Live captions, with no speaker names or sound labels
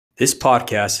This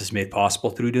podcast is made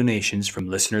possible through donations from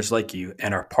listeners like you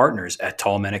and our partners at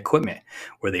Tall Man Equipment,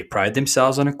 where they pride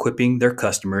themselves on equipping their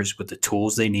customers with the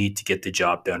tools they need to get the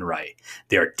job done right.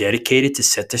 They are dedicated to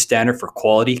set the standard for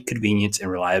quality, convenience,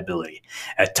 and reliability.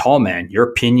 At Tall Man, your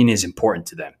opinion is important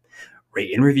to them.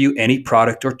 Rate and review any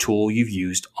product or tool you've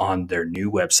used on their new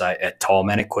website at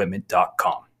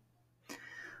tallmanequipment.com.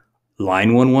 Line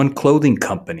 11 Clothing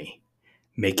Company.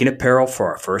 Making apparel for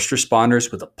our first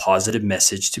responders with a positive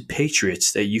message to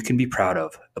patriots that you can be proud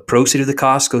of. A proceed of the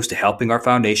cost goes to helping our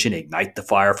foundation ignite the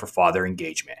fire for father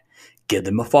engagement. Give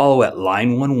them a follow at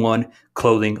Line 11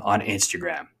 Clothing on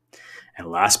Instagram.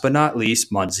 And last but not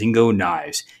least, Monzingo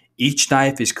Knives. Each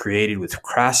knife is created with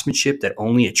craftsmanship that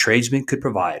only a tradesman could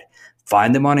provide.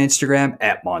 Find them on Instagram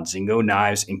at Monzingo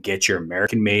Knives and get your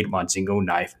American-made Monzingo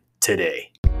knife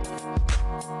today.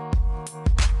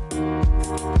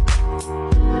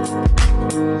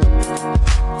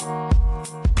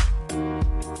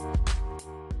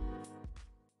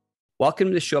 Welcome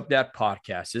to the Show Up Dad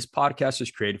podcast. This podcast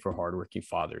is created for hardworking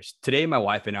fathers. Today, my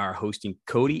wife and I are hosting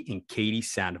Codey and Katey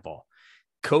Sandoval.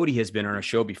 Codey has been on our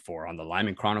show before on the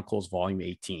Lineman Chronicles, Volume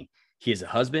 18. He is a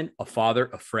husband, a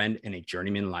father, a friend, and a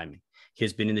journeyman lineman. He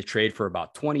has been in the trade for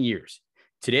about 20 years.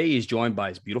 Today, he is joined by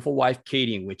his beautiful wife,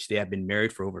 Katey, in which they have been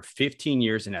married for over 15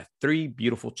 years and have 3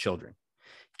 beautiful children.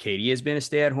 Katey has been a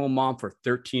stay-at-home mom for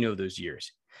 13 of those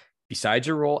years. Besides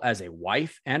her role as a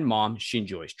wife and mom, she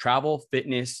enjoys travel,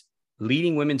 fitness,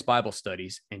 leading women's Bible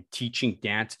studies, and teaching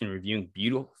dance and reviewing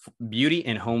beauty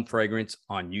and home fragrance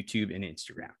on YouTube and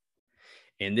Instagram.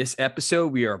 In this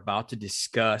episode, we are about to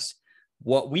discuss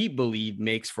what we believe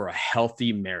makes for a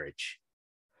healthy marriage.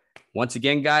 Once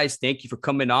again, guys, thank you for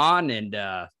coming on and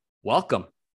welcome.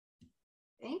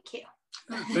 Thank you.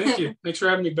 Thank you. Thanks for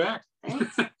having me back.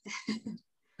 Thanks.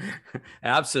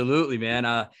 Absolutely, man.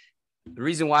 The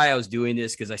reason why I was doing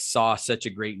this because I saw such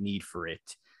a great need for it.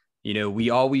 You know, we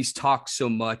always talk so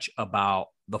much about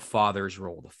the father's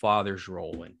role,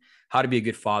 and how to be a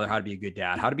good father, how to be a good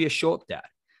dad, how to be a show-up dad.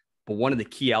 But one of the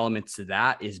key elements to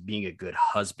that is being a good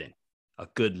husband, a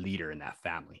good leader in that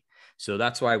family. So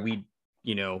that's why we,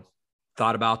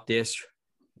 thought about this,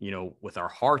 with our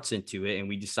hearts into it. And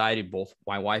we decided, both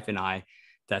my wife and I,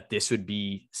 that this would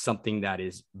be something that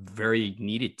is very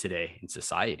needed today in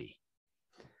society.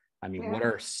 I mean, What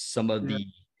are some of the,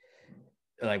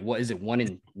 what is it? One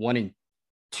in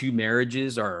 2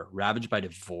 marriages are ravaged by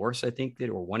divorce, I think that,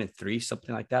 or 1 in 3,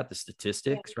 something like that. The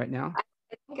statistics right now.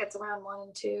 I think it's around 1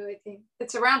 in 2. I think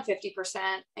it's around 50%.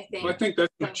 I think. Well, I think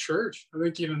that's in church. I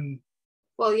think even.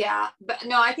 Well, yeah, but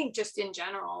no, I think just in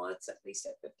general, it's at least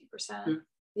at 50%.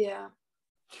 Yeah.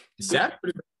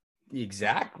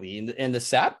 Exactly. And the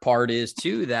sad part is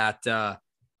too, that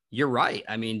you're right.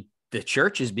 I mean, the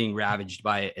church is being ravaged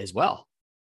by it as well.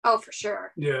 Oh, for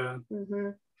sure. Yeah. Mm-hmm.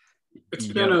 It's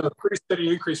been a pretty steady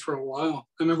increase for a while.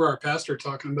 I remember our pastor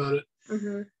talking about it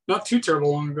not too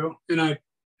terrible long ago. And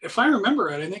if I remember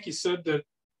right, I think he said that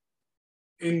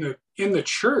in the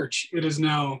church, it is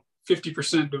now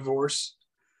 50% divorce.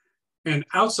 And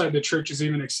outside the church has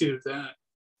even exceeded that,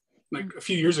 like a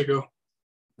few years ago.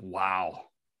 Wow.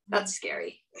 That's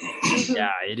scary.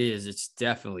 Yeah, it is. It's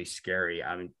definitely scary.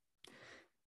 I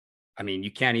mean, you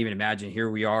can't even imagine.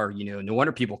 Here we are, no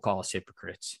wonder people call us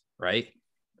hypocrites, right?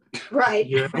 Right.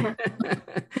 Yeah.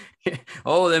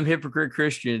 Oh, them hypocrite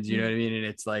Christians, you know what I mean? And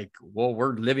it's like, well,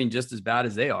 we're living just as bad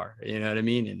as they are, you know what I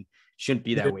mean? And shouldn't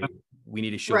be that way. We need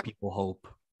to show people hope.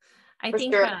 I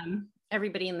think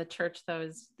everybody in the church,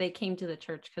 though, they came to the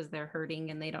church because they're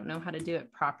hurting and they don't know how to do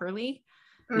it properly.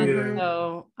 And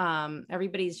so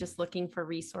everybody's just looking for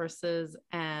resources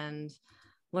and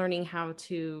learning how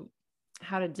to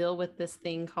deal with this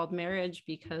thing called marriage,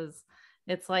 because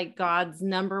it's like God's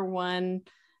number one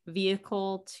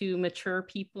vehicle to mature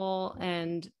people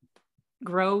and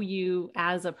grow you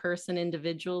as a person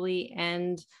individually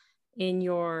and in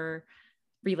your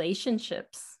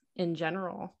relationships in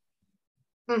general.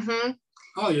 Mm-hmm.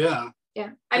 Oh, yeah.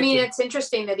 Yeah. I mean, it's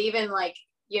interesting that even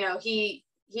he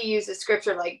uses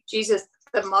scripture like Jesus,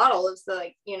 the model is of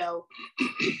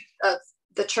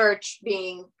the church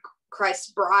being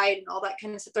Christ's bride and all that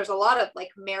kind of stuff. There's a lot of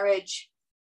marriage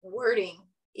wording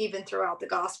even throughout the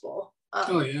gospel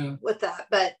with that.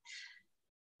 But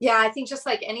yeah, I think just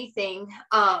like anything,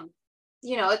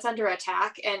 it's under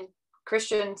attack, and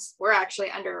Christians, we're actually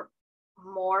under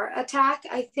more attack,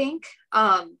 I think.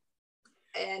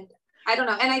 And I don't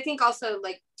know. And I think also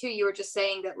too, you were just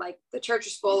saying that the church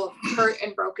is full of hurt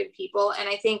and broken people. And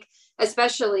I think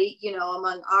especially,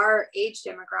 among our age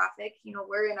demographic,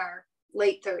 we're in our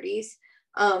late 30s.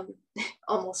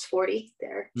 Almost 40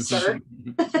 there, sir.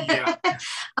 Yeah.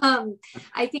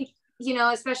 I think,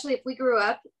 especially if we grew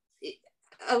up,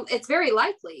 it's very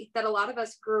likely that a lot of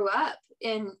us grew up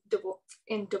in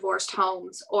divorced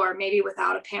homes, or maybe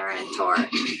without a parent, or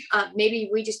maybe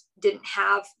we just didn't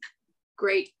have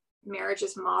great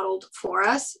marriages modeled for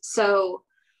us. So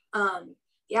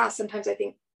sometimes I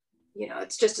think,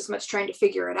 it's just as much trying to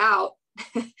figure it out,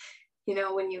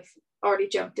 when you've already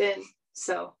jumped in.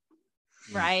 So.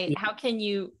 Right. How can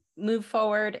you move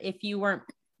forward if you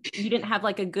didn't have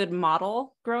like a good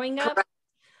model growing up?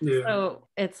 Yeah. So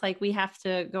it's like we have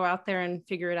to go out there and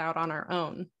figure it out on our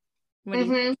own. What do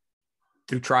you think?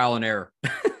 Through trial and error.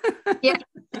 Yeah.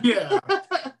 Yeah.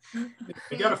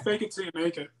 You got to fake it till you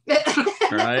make it.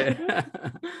 Right.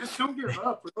 Just don't give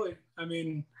up, really. I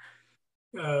mean,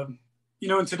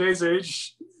 in today's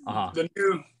age, the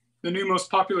new most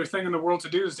popular thing in the world to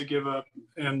do is to give up.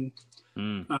 And,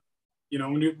 when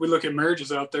we look at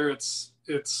marriages out there, it's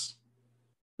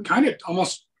kind of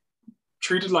almost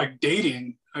treated like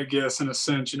dating, I guess, in a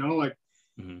sense,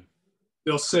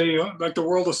 they'll say, like the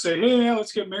world will say, hey, yeah,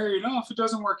 let's get married. Oh, if it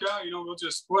doesn't work out, we'll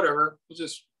just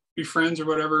be friends or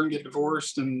whatever and get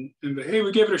divorced and hey,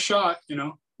 we gave it a shot,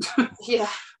 Yeah.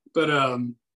 But I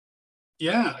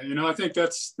think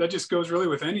that just goes really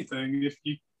with anything.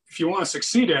 If you want to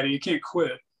succeed at it, you can't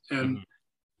quit. And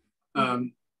I'll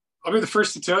be the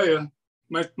first to tell you,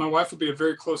 my wife will be a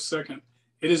very close second.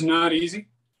 It is not easy.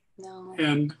 No.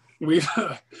 And we've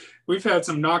had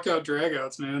some knockout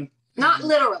dragouts, man. Not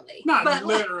literally. Not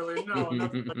literally, no.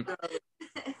 Nothing like that.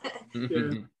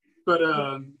 Yeah. But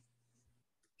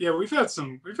we've had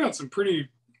some pretty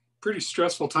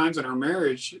stressful times in our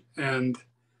marriage, and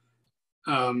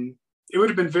it would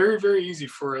have been very, very easy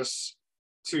for us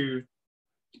to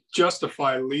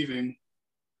justify leaving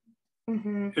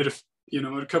at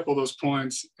a couple of those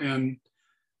points. And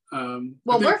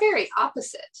we're very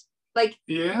opposite. Like,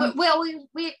 yeah.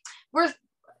 We're,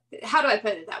 how do I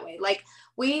put it that way? Like,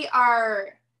 we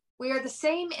are the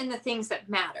same in the things that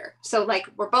matter. So like,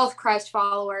 we're both Christ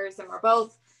followers, and we're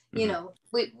both,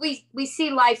 we see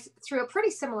life through a pretty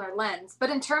similar lens. But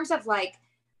in terms of like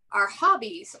our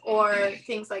hobbies or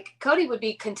things, like Cody would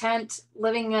be content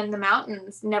living in the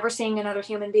mountains, never seeing another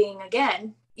human being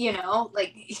again.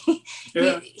 Like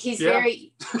he's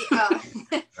very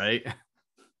right.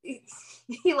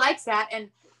 He likes that. And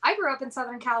I grew up in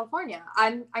Southern California.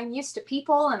 I'm used to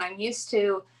people, and I'm used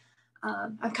to,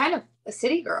 I'm kind of a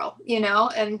city girl,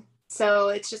 and so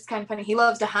it's just kind of funny. He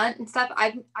loves to hunt and stuff.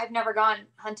 I've never gone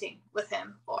hunting with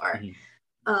him, or,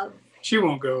 she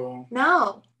won't go.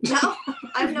 No,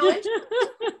 I have no interest.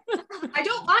 I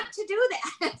don't want to do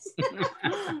that.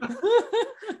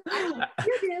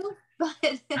 You do,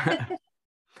 but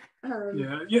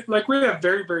yeah, like we have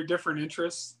very, very different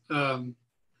interests.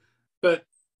 But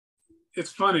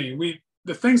it's funny.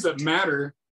 The things that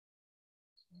matter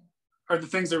are the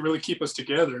things that really keep us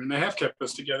together, and they have kept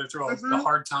us together through all the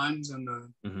hard times and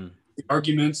the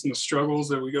arguments and the struggles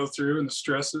that we go through and the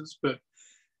stresses. But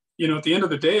at the end of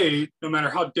the day, no matter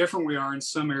how different we are in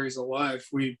some areas of life,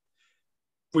 we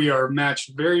are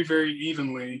matched very, very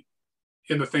evenly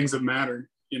in the things that matter.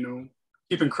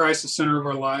 Keeping Christ the center of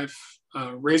our life,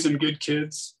 raising good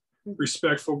kids,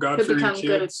 respectful, God-fearing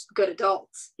kids, good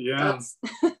adults. Yeah.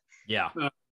 Yeah.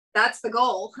 That's the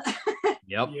goal.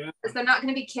 Yep. Yeah. Because they're not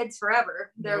going to be kids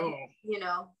forever. They're,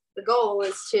 the goal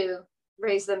is to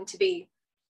raise them to be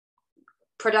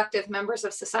productive members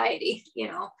of society,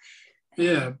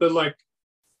 Yeah, but like,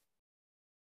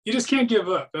 you just can't give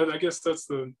up. I guess that's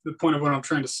the point of what I'm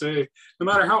trying to say. No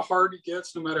matter how hard it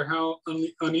gets, no matter how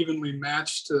unevenly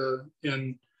matched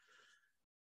in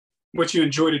what you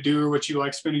enjoy to do or what you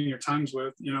like spending your times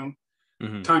with,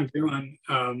 time doing,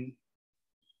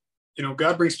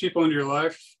 God brings people into your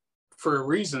life for a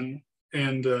reason,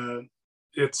 and you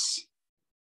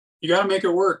got to make it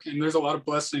work. And there's a lot of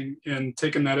blessing in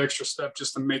taking that extra step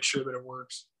just to make sure that it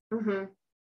works.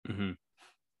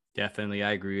 Definitely.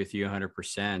 I agree with you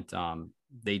 100%.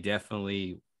 They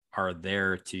definitely are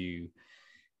there to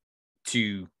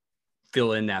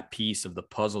fill in that piece of the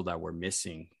puzzle that we're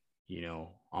missing,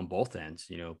 on both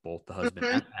ends, both the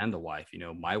husband and the wife.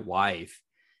 My wife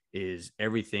is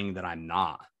everything that I'm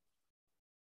not.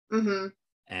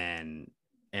 And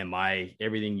am I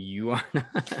everything you are?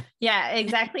 Yeah,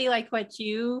 exactly. Like what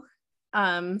you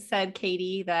said,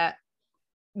 Katie, that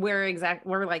we're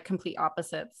like complete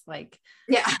opposites. Like,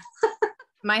 yeah,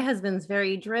 my husband's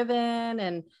very driven,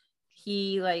 and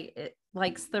he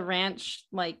likes the ranch,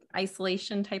 like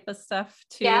isolation type of stuff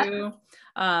too. Yeah.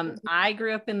 I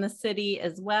grew up in the city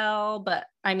as well, but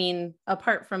I mean,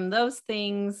 apart from those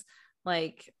things,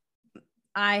 like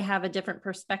I have a different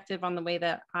perspective on the way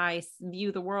that I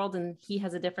view the world, and he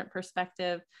has a different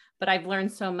perspective. But I've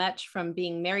learned so much from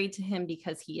being married to him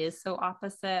because he is so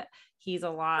opposite. He's a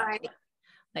lot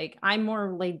like I'm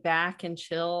more laid back and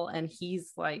chill, and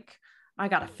he's like, I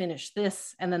got to finish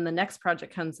this. And then the next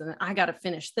project comes and I got to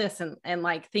finish this. And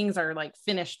like things are like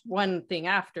finished one thing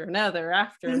after another,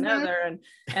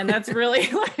 And that's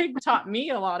really like taught me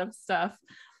a lot of stuff.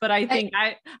 But I think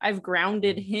I've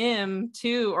grounded him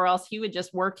too, or else he would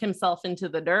just work himself into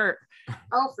the dirt.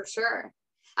 Oh, for sure.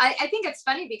 I think it's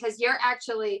funny because you're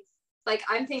actually like,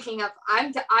 I'm thinking of,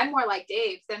 I'm more like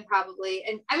Dave than probably.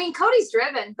 And I mean, Codey's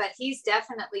driven, but he's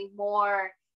definitely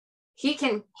more, he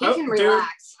can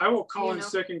relax. I will call in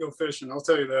sick and go fishing. I'll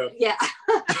tell you that. Yeah.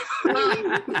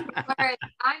 Whereas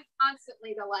I'm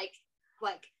constantly the like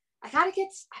I've got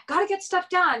to get stuff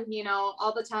done,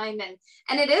 all the time.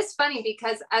 And it is funny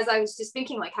because as I was just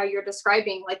thinking, like how you're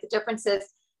describing, like the differences,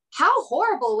 how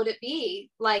horrible would it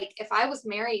be? Like if I was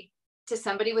married to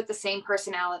somebody with the same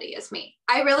personality as me,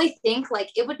 I really think like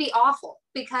it would be awful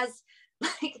because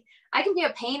like I can be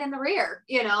a pain in the rear,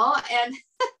 and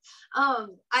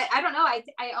I don't know.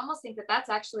 I almost think that that's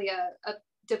actually a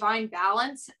divine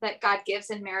balance that God gives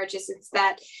in marriages. It's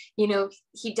that,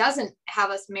 he doesn't have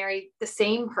us marry the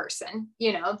same person,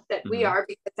 that we are,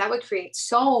 because that would create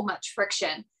so much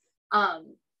friction.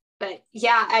 But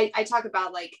yeah, I talk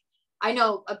about like, I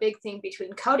know a big thing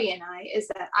between Codey and I is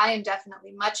that I am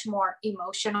definitely much more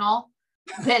emotional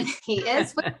than he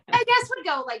is. But I guess would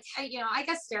go like, I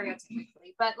guess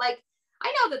stereotypically, but like,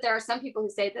 I know that there are some people who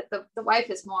say that the wife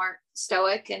is more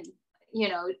stoic and,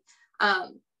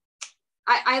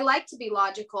 I like to be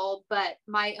logical, but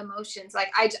my emotions,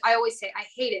 like I always say, I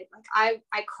hate it. Like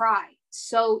I cry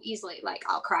so easily. Like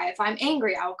I'll cry if I'm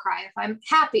angry. I'll cry if I'm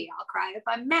happy. I'll cry if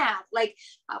I'm mad. Like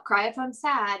I'll cry if I'm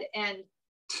sad. And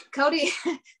Cody's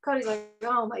like,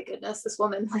 oh my goodness, this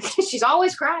woman, like she's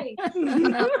always crying.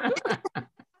 I'm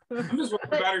just worried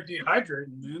about her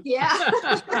dehydrating, man. Yeah.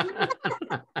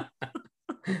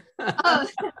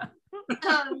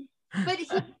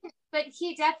 But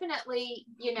he definitely,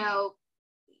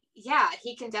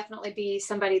 he can definitely be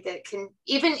somebody that can,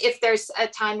 even if there's a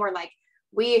time where like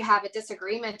we have a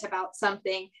disagreement about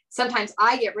something, sometimes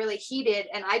I get really heated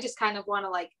and I just kind of want to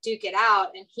like duke it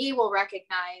out, and he will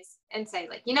recognize and say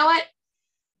like, you know what,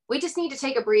 we just need to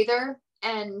take a breather,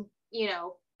 and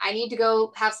I need to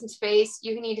go have some space.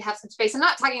 You need to have some space. I'm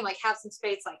not talking like have some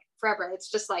space like forever. It's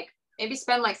just like maybe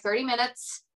spend like 30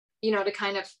 minutes, to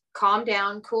kind of calm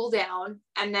down, cool down,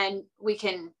 and then we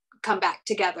can come back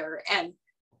together and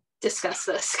discuss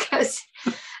this, because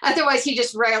otherwise he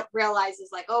just realizes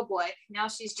like, oh boy, now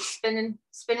she's just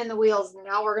spinning the wheels, and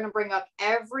now we're going to bring up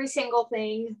every single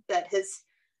thing that has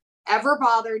ever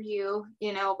bothered you,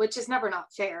 which is never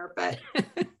not fair, but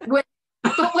when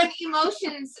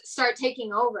emotions start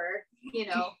taking over,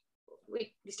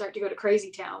 we start to go to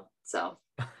crazy town. So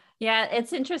yeah,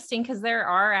 it's interesting because there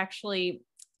are actually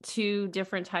two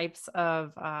different types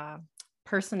of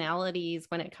personalities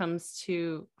when it comes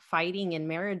to fighting in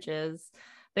marriages.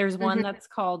 There's one that's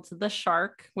called the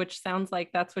shark, which sounds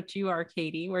like that's what you are,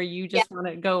 Katie, where you just want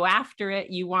to go after it.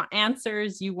 You want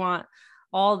answers, you want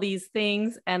all these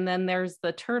things. And then there's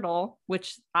the turtle,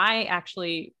 which I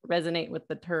actually resonate with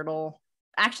the turtle.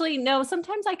 Actually, no,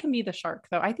 sometimes I can be the shark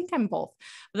though. I think I'm both.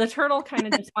 The turtle kind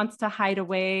of just wants to hide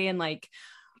away and like,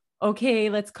 okay,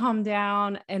 let's calm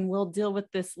down and we'll deal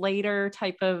with this later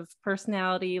type of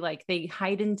personality. Like they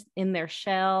hide in their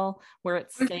shell where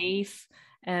it's safe.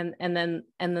 And then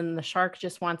the shark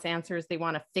just wants answers. They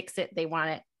want to fix it. They want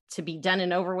it to be done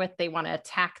and over with. They want to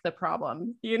attack the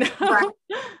problem,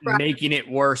 Right. Making it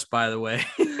worse, by the way.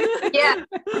 Yeah.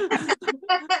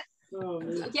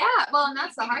 Yeah. Well, and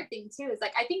that's the hard thing too, is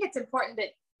like, I think it's important that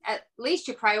at least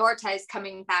you prioritize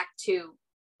coming back to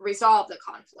resolve the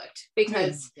conflict,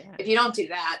 because if you don't do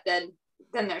that, then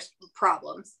there's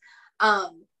problems.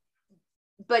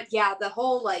 But yeah, the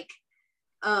whole like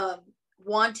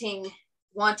wanting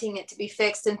it to be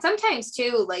fixed, and sometimes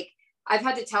too, like I've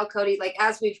had to tell Codey, like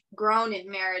as we've grown in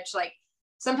marriage, like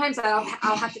sometimes I'll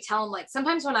have to tell him, like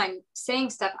sometimes when I'm saying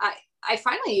stuff, I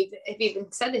finally have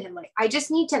even said to him, like, I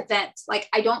just need to vent. Like,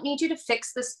 I don't need you to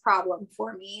fix this problem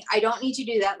for me. I don't need you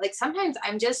to do that. Like sometimes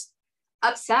I'm just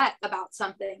upset about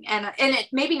something, and it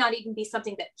maybe not even be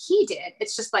something that he did.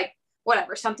 It's just like,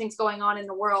 whatever, something's going on in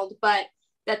the world, but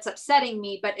that's upsetting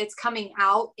me, but it's coming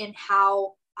out in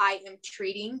how I am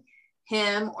treating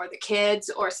him or the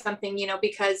kids or something,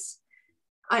 because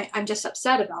I'm just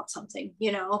upset about something,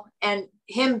 and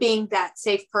him being that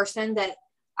safe person that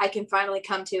I can finally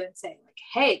come to and say like,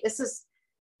 hey,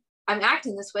 I'm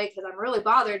acting this way because I'm really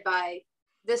bothered by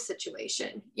this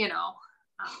situation, you know.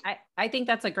 I think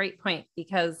that's a great point,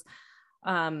 because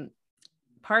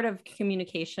part of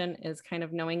communication is kind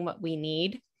of knowing what we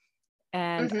need.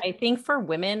 And I think for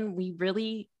women, we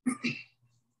really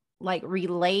like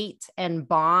relate and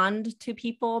bond to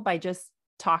people by just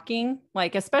talking,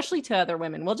 like, especially to other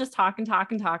women. We'll just talk and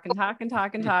talk and talk and talk and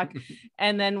talk and talk.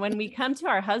 And then when we come to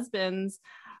our husbands,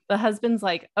 the husband's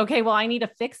like, okay, well, I need to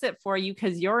fix it for you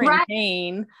because you're in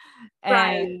pain.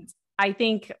 And I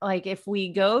think like if we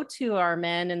go to our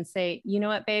men and say, you know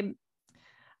what, babe,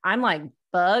 I'm like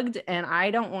bugged and I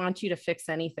don't want you to fix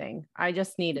anything. I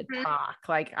just need to talk.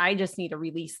 Like, I just need to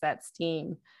release that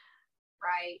steam.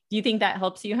 Right. Do you think that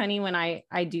helps you, honey, when I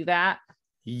do that?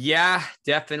 Yeah,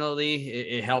 definitely.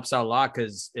 It helps out a lot,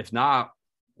 because if not,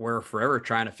 we're forever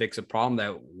trying to fix a problem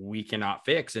that we cannot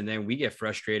fix. And then we get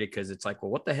frustrated because it's like,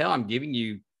 well, what the hell? I'm giving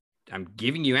you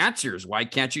answers. Why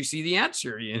can't you see the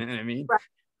answer? You know what I mean?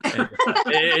 Right.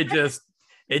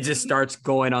 it just starts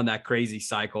going on that crazy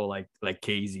cycle, like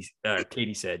Katie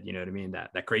said, you know what I mean?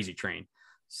 That crazy train.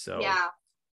 So yeah,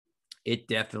 it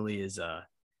definitely is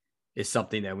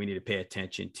something that we need to pay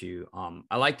attention to.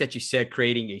 I like that you said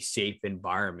creating a safe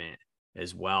environment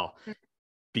as well,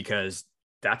 because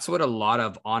that's what a lot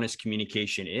of honest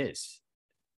communication is,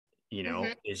 you know,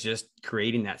 is just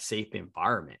creating that safe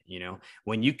environment. You know,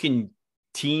 when you can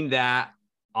team that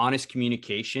honest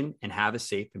communication and have a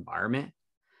safe environment,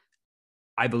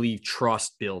 I believe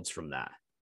trust builds from that,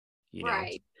 you know,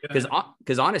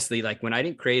 because honestly, like when I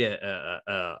didn't create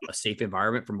a safe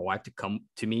environment for my wife to come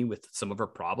to me with some of her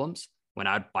problems, when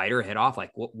I'd bite her head off,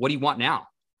 like, what do you want now?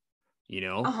 You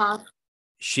know,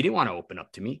 she didn't want to open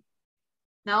up to me.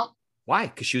 No. Why?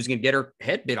 Because she was going to get her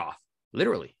head bit off,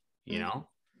 literally, you know?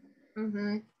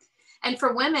 And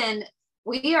for women,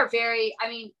 we are very, I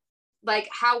mean, like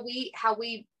how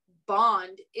we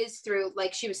bond is through,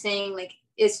 like she was saying, like,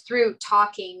 is through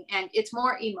talking, and it's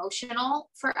more emotional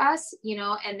for us, you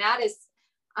know, and that is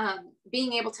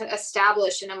being able to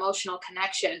establish an emotional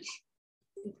connection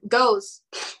goes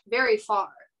very far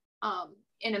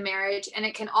in a marriage. And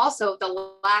it can also, the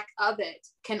lack of it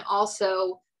can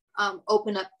also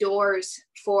open up doors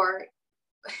for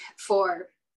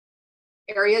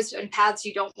areas and paths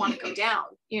you don't want to go down.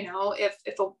 You know, if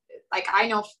like I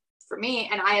know for me,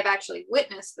 and I have actually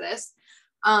witnessed this,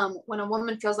 when a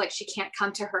woman feels like she can't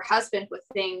come to her husband with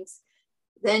things,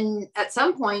 then at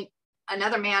some point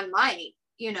another man might,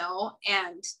 you know,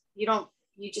 and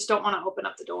you just don't want to open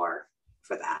up the door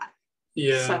for that.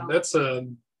 Yeah,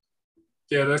 so.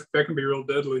 That can be real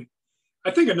deadly.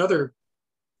 I think another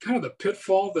kind of the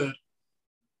pitfall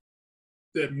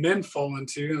that men fall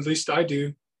into, at least I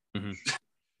do,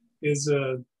 is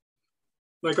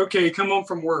like, okay, you come home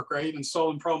from work, right? You've been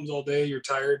solving problems all day, you're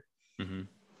tired.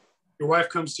 Your wife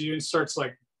comes to you and starts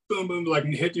like boom, boom, like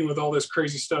hitting you with all this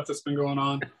crazy stuff that's been going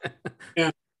on.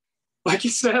 And like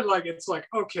you said, like, it's like,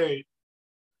 okay,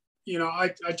 you know,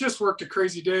 I just worked a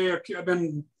crazy day. I've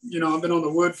been on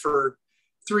the wood for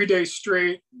 3 days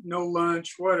straight, no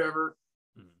lunch, whatever.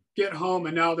 Get home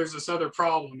and now there's this other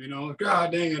problem, you know,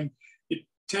 God dang, and you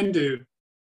tend to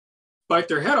bite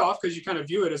their head off because you kind of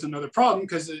view it as another problem,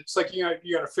 because it's like you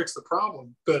got to fix the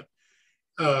problem. But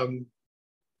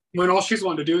when all she's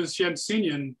wanted to do is she hadn't seen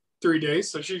you in 3 days,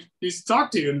 so she needs to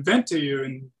talk to you and vent to you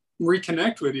and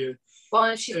reconnect with you. Well,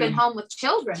 and she's been home with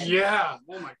children. Yeah.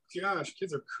 Oh my gosh,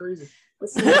 kids are crazy.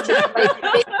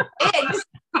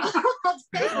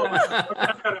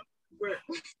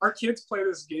 Our kids play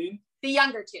this game. The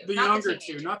younger two.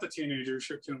 Not the teenagers.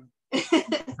 Should kill me.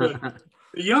 But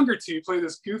the younger two play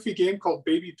this goofy game called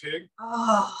Baby Pig.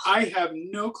 Oh. I have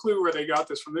no clue where they got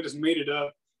this from. They just made it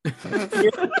up.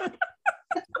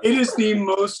 It is the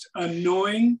most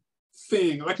annoying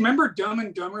thing. Like, remember Dumb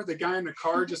and Dumber, the guy in the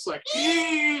car just like,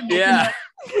 yeah.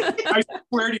 I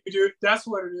swear to you, dude, that's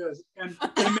what it is. And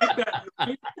they make that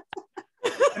noise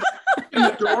in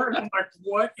the door, and I'm like,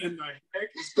 what in the heck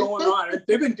is going on? And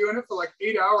they've been doing it for like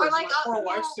 8 hours. Like, my poor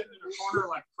wife's sitting in the corner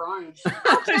like crying.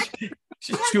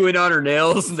 She's chewing on her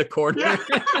nails in the corner. Yeah.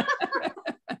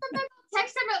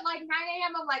 Text him at like 9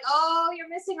 a.m. I'm like, oh, you're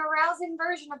missing a rousing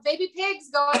version of Baby Pigs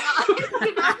going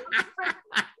on.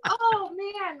 Oh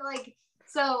man, like,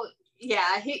 so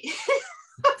yeah.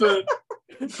 But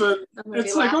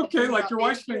it's like, okay, like your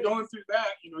wife's been going through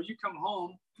that, you know, you come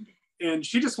home and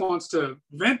she just wants to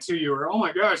vent to you, or, oh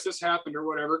my gosh, this happened, or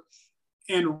whatever.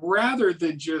 And rather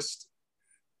than just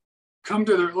come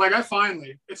to the, like,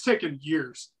 it's taken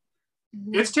years.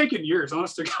 It's taken years,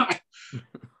 honest to God,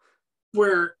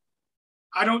 where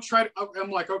I don't try to, I'm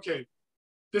like, okay,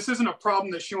 this isn't a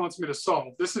problem that she wants me to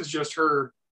solve. This is just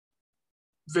her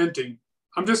venting.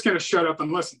 I'm just going to shut up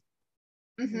and listen.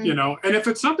 you know, and if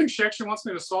it's something she actually wants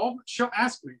me to solve, she'll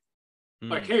ask me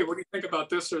like, hey, what do you think about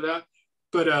this or that?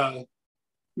 But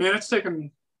man, it's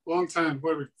taken a long time.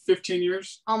 What are we, 15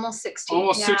 years? Almost 16.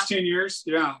 Almost 16 years.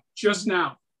 Yeah. Just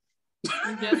now.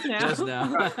 Just now. Just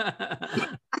now.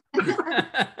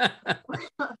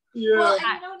 Yeah. Well, and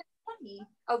you know what's funny?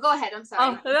 Oh, go ahead. I'm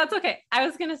sorry. Oh, that's okay. I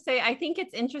was going to say, I think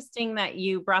it's interesting that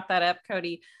you brought that up,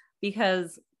 Codey,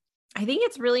 because I think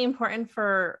it's really important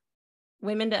for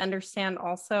women to understand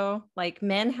also, like,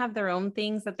 men have their own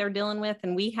things that they're dealing with,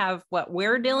 and we have what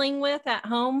we're dealing with at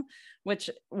home, which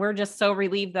we're just so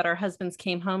relieved that our husbands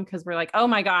came home, because we're like, oh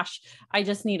my gosh, I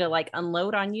just need to like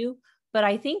unload on you. But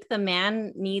I think the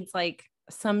man needs like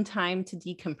some time to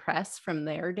decompress from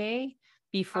their day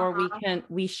before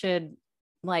we should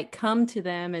like come to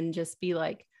them and just be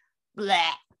like, bleh,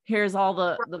 here's all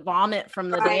the vomit from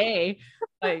the day.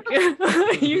 Like,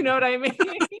 you know what I mean?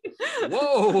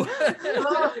 Whoa.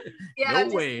 Yeah,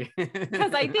 no way.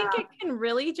 Because I think it can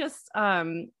really just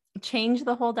change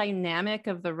the whole dynamic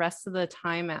of the rest of the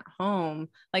time at home.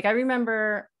 Like, I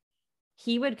remember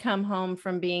he would come home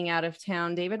from being out of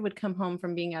town. David would come home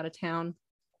from being out of town.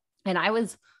 And I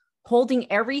was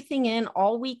holding everything in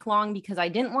all week long because I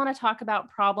didn't want to talk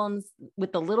about problems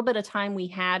with the little bit of time we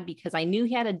had, because I knew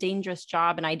he had a dangerous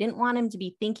job and I didn't want him to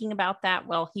be thinking about that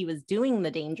while he was doing the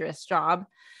dangerous job.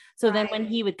 So then when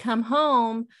he would come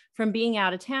home from being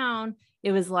out of town,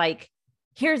 it was like,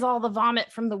 here's all the vomit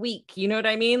from the week. You know what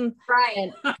I mean? Right.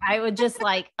 And I would just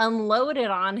like unload it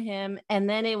on him. And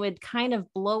then it would kind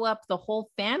of blow up the whole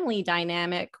family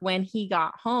dynamic when he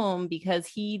got home, because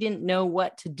he didn't know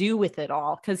what to do with it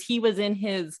all. Cause he was in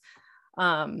his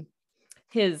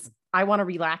I want to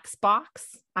relax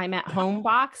box. I'm at home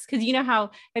box. Cause you know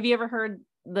how, have you ever heard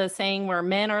the saying where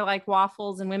men are like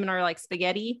waffles and women are like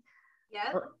spaghetti?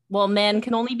 Yeah. Well, men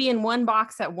can only be in one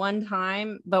box at one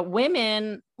time, but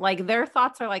women, like, their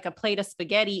thoughts are like a plate of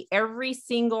spaghetti. Every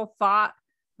single thought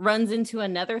runs into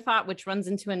another thought, which runs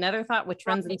into another thought, which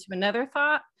runs into another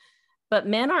thought. But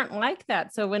men aren't like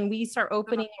that. So when we start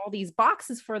opening all these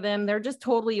boxes for them, they're just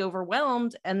totally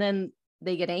overwhelmed, and then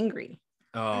they get angry.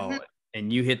 Oh,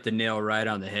 and you hit the nail right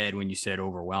on the head when you said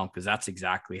overwhelmed, because that's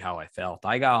exactly how I felt.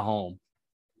 I got home,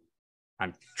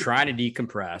 I'm trying to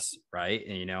decompress, right?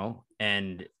 And, you know,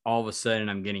 and all of a sudden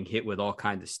I'm getting hit with all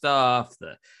kinds of stuff.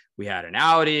 We had an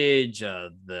outage,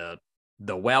 the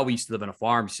well, we used to live on a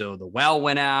farm, so the well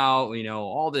went out, you know,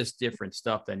 all this different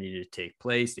stuff that needed to take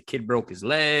place. The kid broke his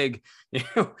leg, you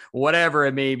know, whatever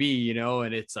it may be, you know,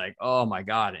 and it's like, oh my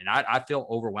God. And I feel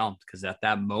overwhelmed, because at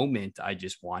that moment I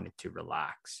just wanted to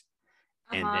relax.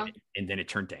 And then it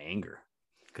turned to anger,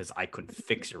 because I couldn't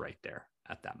fix it right there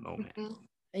at that moment.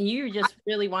 And you just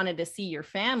really wanted to see your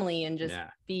family and just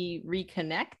be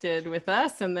reconnected with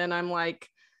us. And then I'm like,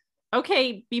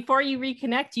 okay, before you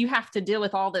reconnect, you have to deal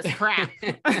with all this crap.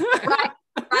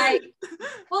 Right.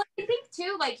 Well, I think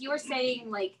too, like you were saying,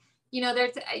 like, you know,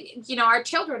 there's, you know, our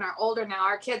children are older now.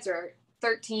 Our kids are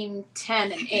 13,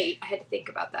 10, and 8. I had to think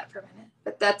about that for a minute,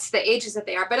 but that's the ages that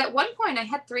they are. But at one point I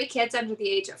had 3 kids under the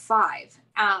age of 5,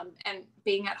 and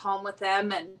being at home with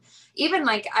them. And even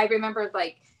like, I remember,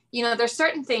 like, you know, there's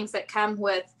certain things that come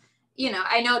with, you know,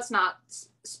 I know it's not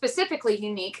specifically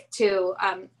unique to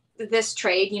this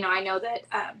trade. You know, I know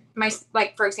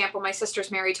that for example, my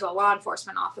sister's married to a law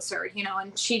enforcement officer, you know,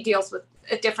 and she deals with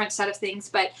a different set of things.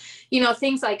 But, you know,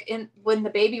 things like when the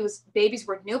babies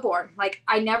were newborn, like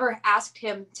I never asked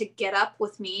him to get up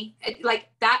with me. Like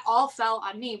that all fell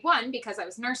on me. One, because I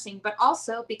was nursing, but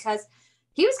also because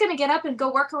he was going to get up and go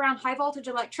work around high voltage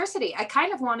electricity. I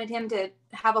kind of wanted him to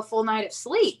have a full night of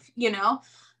sleep, you know?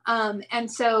 And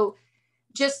so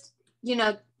just, you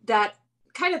know, that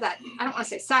kind of that, I don't want to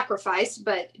say sacrifice,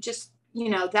 but just, you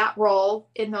know, that role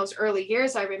in those early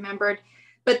years I remembered.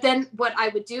 But then what I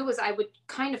would do was I would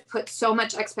kind of put so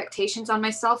much expectations on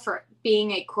myself for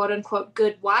being a quote unquote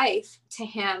good wife to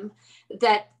him,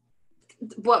 that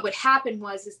what would happen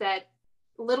is that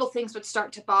little things would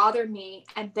start to bother me,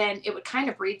 and then it would kind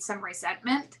of breed some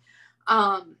resentment.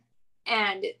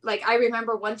 And like, I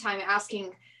remember one time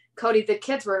asking Codey, the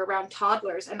kids were around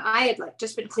toddlers, and I had like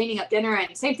just been cleaning up dinner,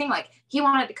 and same thing, like he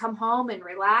wanted to come home and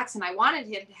relax, and I wanted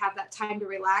him to have that time to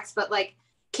relax, but like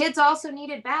kids also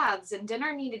needed baths and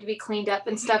dinner needed to be cleaned up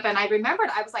and stuff. And I remembered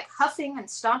I was like huffing and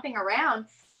stomping around,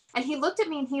 and he looked at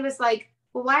me and he was like,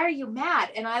 well, why are you mad?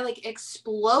 And I like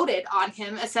exploded on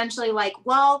him, essentially like,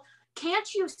 well,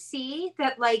 can't you see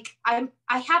that like I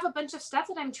have a bunch of stuff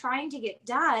that I'm trying to get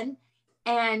done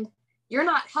and you're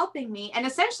not helping me? And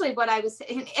essentially what I was,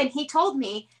 and he told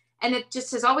me, and it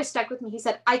just has always stuck with me, he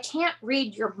said, I can't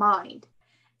read your mind.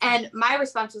 And my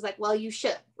response was like, well, you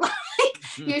should. Like,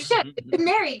 You should. You've been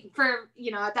married for,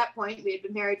 you know, at that point, we had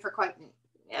been married for quite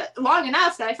long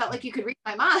enough that I felt like you could read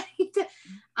my mind.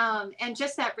 And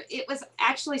just that, it was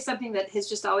actually something that has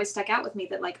just always stuck out with me,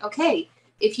 that like, okay,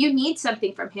 if you need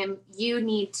something from him, you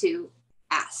need to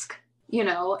ask, you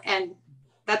know, and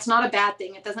that's not a bad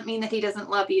thing. It doesn't mean that he doesn't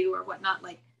love you or whatnot.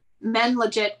 Like, men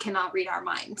legit cannot read our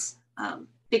minds,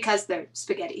 because they're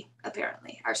spaghetti,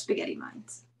 apparently, our spaghetti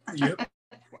minds. Yep.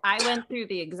 I went through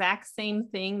the exact same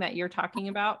thing that you're talking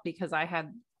about, because I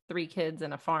had 3 kids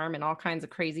and a farm and all kinds of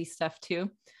crazy stuff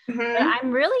too. Mm-hmm. But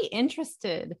I'm really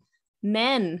interested,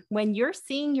 men, when you're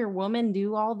seeing your woman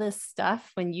do all this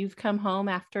stuff, when you've come home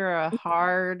after a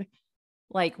hard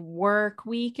like work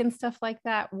week and stuff like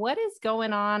that, what is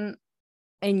going on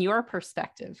in your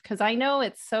perspective? Because I know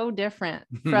it's so different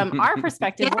from our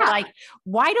perspective. Yeah. We're like,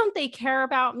 why don't they care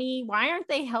about me? Why aren't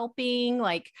they helping?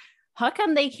 Like, how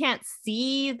come they can't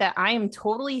see that I am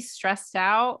totally stressed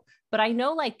out? But I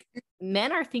know like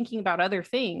men are thinking about other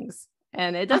things,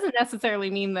 and it doesn't necessarily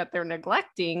mean that they're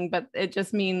neglecting, but it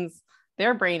just means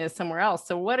their brain is somewhere else.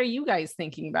 So what are you guys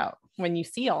thinking about when you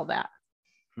see all that?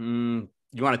 You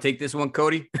want to take this one,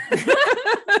 Cody?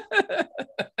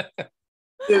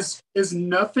 Is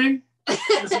nothing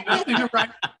right?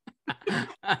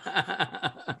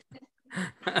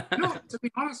 No, to be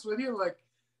honest with you, like,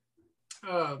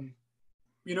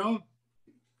 you know,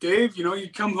 Dave, you know,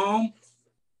 you come home,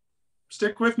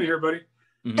 stick with me here, buddy.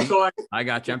 Mm-hmm. So I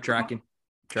got you. I'm tracking.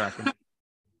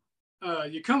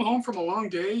 You come home from a long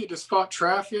day, you just fought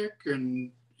traffic,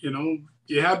 and, you know,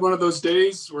 you had one of those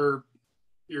days where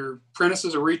your apprentice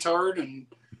is a retard and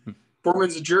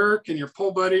foreman's a jerk and your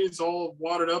pole buddy's all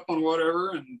wadded up on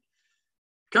whatever, and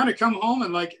kind of come home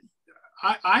and like,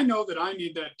 I know that I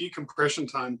need that decompression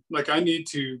time. Like, I need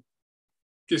to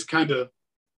just kind of,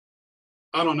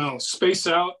 I don't know, space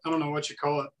out. I don't know what you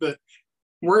call it, but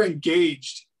we're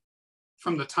engaged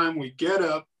from the time we get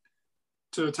up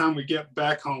to the time we get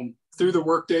back home through the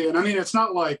workday. And I mean, it's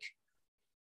not like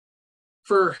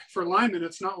for linemen,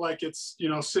 it's not like it's, you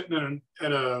know, sitting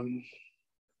at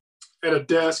a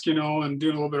desk, you know, and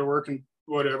doing a little bit of work and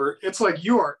whatever. It's like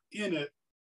you are in it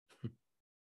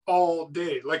all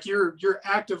day. Like you're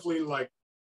actively like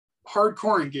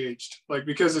hardcore engaged, like,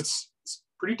 because it's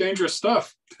pretty dangerous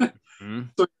stuff. Mm-hmm.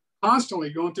 So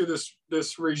constantly going through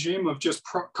this regime of just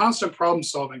constant problem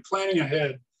solving, planning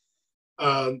ahead,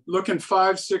 looking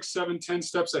 5, 6, 7, 10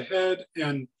 steps ahead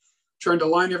and trying to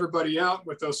line everybody out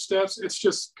with those steps. It's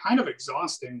just kind of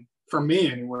exhausting for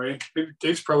me anyway. Maybe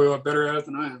Dave's probably a lot better at it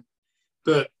than I am,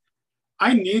 but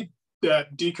I need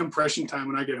that decompression time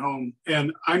when I get home.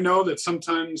 And I know that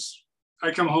sometimes I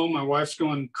come home, my wife's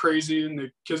going crazy and the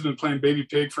kids have been playing baby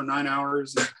pig for 9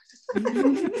 hours. They're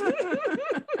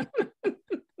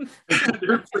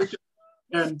freaking,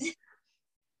 and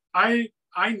I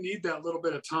need that little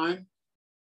bit of time,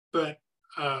 but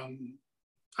I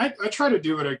try to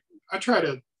do it. I try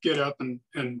to get up and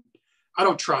I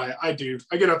don't try. I do.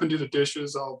 I get up and do the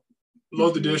dishes. I'll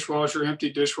load the dishwasher,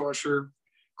 empty dishwasher,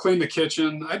 clean the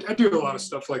kitchen. I do a lot of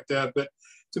stuff like that. But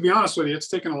to be honest with you, it's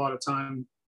taken a lot of time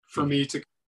for me to.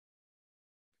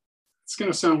 It's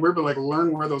going to sound weird, but like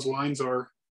learn where those lines are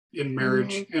in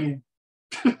marriage, and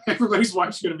everybody's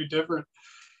wife's going to be different.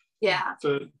 Yeah.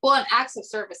 But, well, and acts of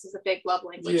service is a big love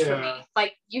language for me.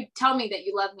 Like, you tell me that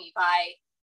you love me by,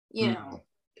 you know,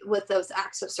 with those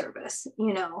acts of service,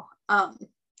 you know,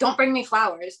 don't bring me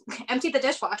flowers, empty the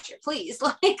dishwasher, please.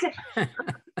 Like,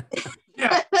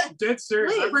 yeah, dead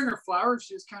serious. Please. I bring her flowers.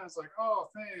 She's kind of like, oh,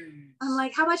 thanks. I'm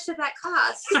like, how much did that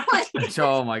cost?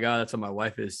 Oh my God, that's what my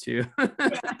wife is too.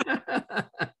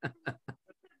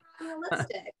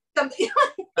 Lipstick. Something.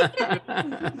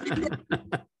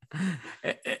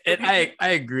 And I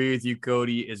agree with you,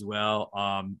 Cody, as well.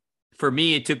 For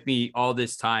me, it took me all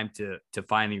this time to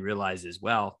finally realize as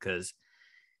well, because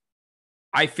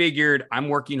I figured I'm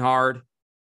working hard.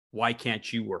 Why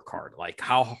can't you work hard? Like,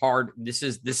 how hard? This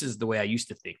is the way I used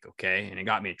to think. Okay. And it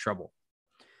got me in trouble.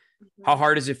 How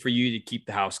hard is it for you to keep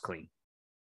the house clean?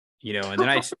 You know, and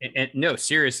then no,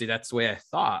 seriously, that's the way I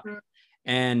thought.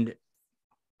 And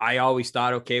I always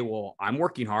thought, okay, well, I'm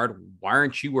working hard. Why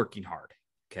aren't you working hard?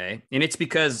 Okay. And it's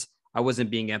because I wasn't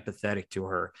being empathetic to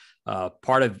her.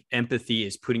 Part of empathy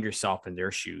is putting yourself in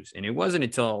their shoes. And it wasn't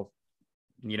until,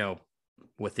 you know,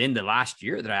 within the last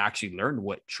year that I actually learned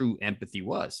what true empathy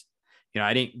was. You know,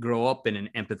 I didn't grow up in an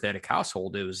empathetic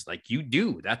household. It was like, you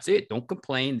do, that's it. Don't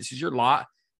complain. This is your lot.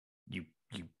 You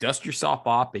dust yourself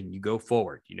off and you go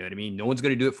forward. You know what I mean? No one's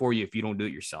going to do it for you if you don't do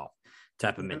it yourself,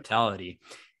 type of mentality.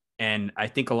 And I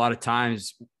think a lot of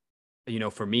times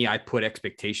for me, I put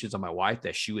expectations on my wife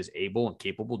that she was able and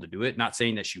capable to do it. Not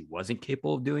saying that she wasn't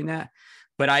capable of doing that,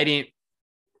 but I didn't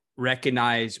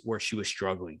recognize where she was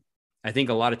struggling. I think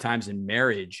a lot of times in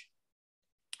marriage,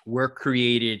 we're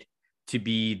created to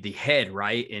be the head,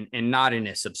 right? And not in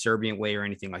a subservient way or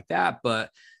anything like that, but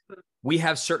we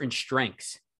have certain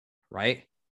strengths, right?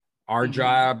 Our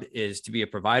job is to be a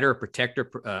provider, a protector,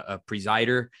 a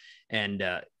presider, and,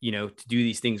 to do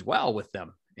these things well with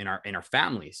them in our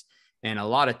families. And a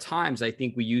lot of times I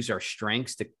think we use our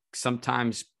strengths to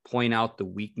sometimes point out the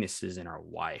weaknesses in our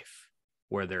wife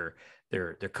where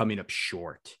they're coming up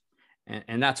short.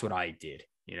 And that's what I did,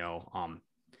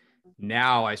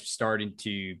 now I'm starting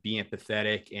to be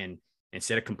empathetic, and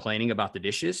instead of complaining about the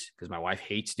dishes, because my wife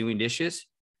hates doing dishes,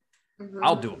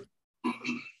 I'll do them.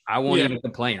 I won't even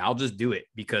complain. I'll just do it,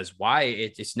 because why?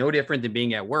 It's no different than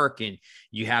being at work and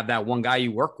you have that one guy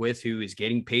you work with who is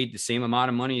getting paid the same amount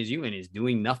of money as you and is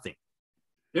doing nothing.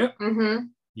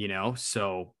 Yeah.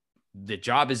 So the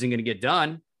job isn't going to get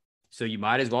done. So you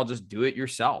might as well just do it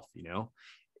yourself,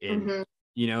 and,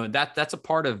 that's a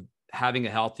part of having a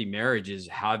healthy marriage, is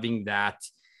having that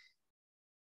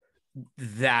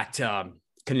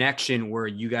connection where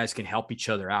you guys can help each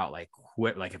other out. Like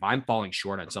if I'm falling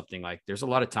short on something, like there's a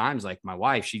lot of times, like my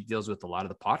wife, she deals with a lot of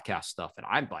the podcast stuff, and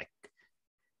I'm like,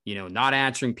 not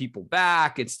answering people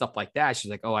back and stuff like that.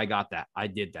 She's like, oh, I got that. I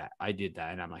did that.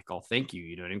 And I'm like, oh, thank you.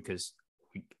 You know what I mean? Because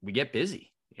we get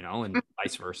busy, and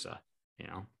vice versa,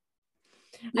 Yeah.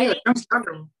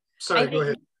 Sorry, go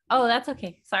ahead. Oh, that's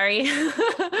okay. Sorry.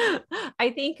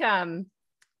 I think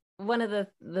one of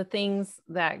the things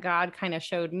that God kind of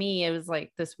showed me, it was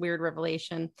like this weird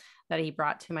revelation that he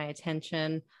brought to my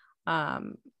attention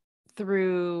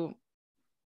through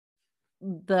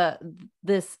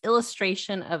this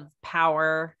illustration of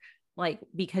power, like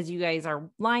because you guys are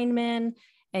linemen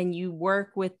and you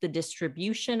work with the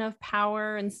distribution of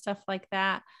power and stuff like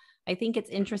that. I think it's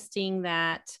interesting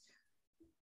that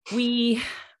we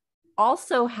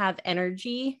also have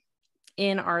energy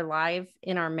in our life,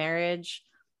 in our marriage.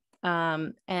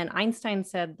 And Einstein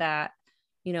said that,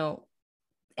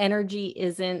 energy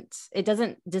it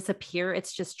doesn't disappear,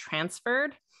 it's just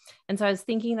transferred. And so I was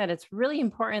thinking that it's really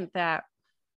important that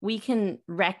we can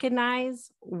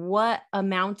recognize what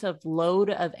amount of load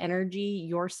of energy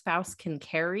your spouse can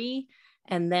carry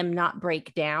and them not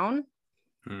break down.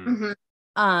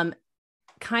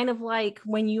 Kind of like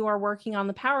when you are working on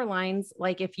the power lines,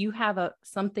 like if you have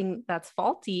something that's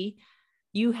faulty,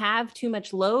 you have too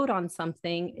much load on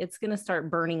something, it's going to start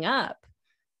burning up.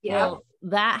 Yeah. Well,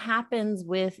 that happens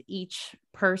with each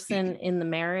person in the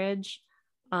marriage.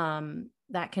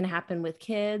 That can happen with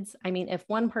kids. I mean, if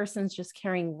one person's just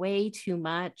carrying way too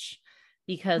much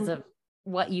because of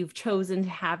what you've chosen to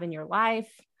have in your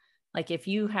life, like if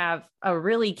you have a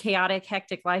really chaotic,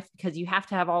 hectic life because you have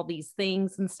to have all these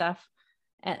things and stuff,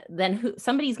 then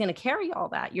somebody's going to carry all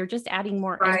that. You're just adding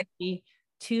more energy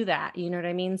to that. You know what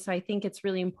I mean? So I think it's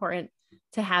really important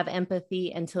to have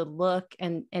empathy and to look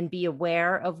and be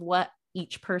aware of what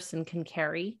each person can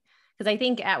carry. Because I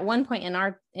think at one point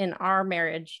in our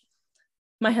marriage,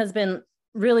 my husband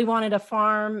really wanted a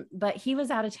farm, but he was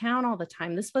out of town all the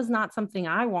time. This was not something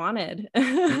I wanted,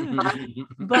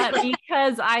 but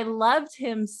because I loved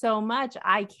him so much,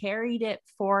 I carried it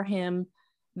for him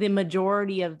the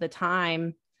majority of the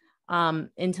time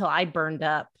until I burned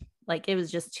up. Like it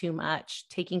was just too much,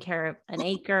 taking care of an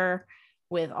acre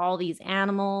with all these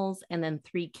animals and then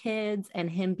 3 kids and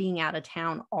him being out of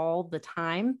town all the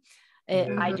time.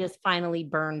 I just finally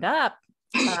burned up.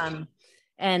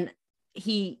 And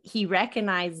he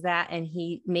recognized that and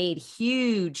he made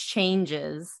huge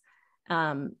changes,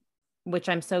 which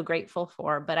I'm so grateful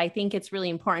for. But I think it's really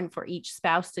important for each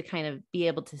spouse to kind of be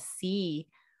able to see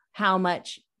how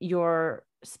much your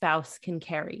spouse can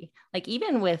carry. Like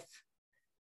even with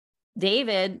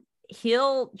David,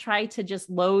 he'll try to just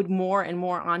load more and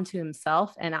more onto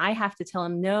himself. And I have to tell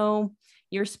him, no,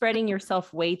 you're spreading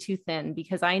yourself way too thin,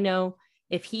 because I know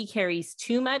if he carries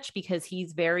too much because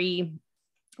he's very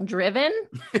driven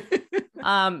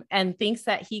and thinks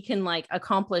that he can like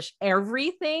accomplish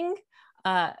everything,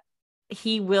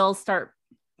 he will start,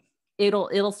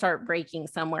 it'll start breaking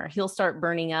somewhere. He'll start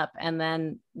burning up. And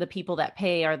then the people that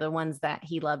pay are the ones that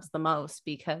he loves the most,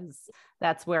 because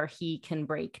that's where he can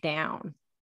break down.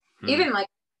 Even like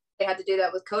they had to do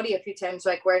that with Codey a few times,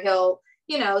 like where he'll,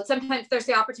 sometimes there's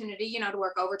the opportunity, to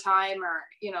work overtime or,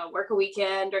 work a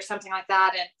weekend or something like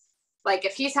that. And like,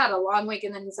 if he's had a long week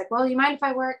and then he's like, well, you mind if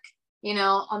I work,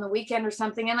 on the weekend or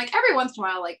something? And like every once in a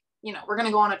while, like, we're going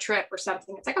to go on a trip or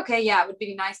something. It's like, okay, yeah, it would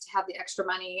be nice to have the extra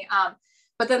money.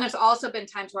 But then there's also been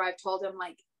times where I've told him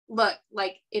like, look,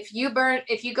 like if you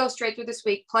go straight through this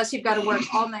week, plus you've got to work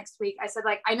all next week. I said,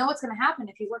 like, I know what's going to happen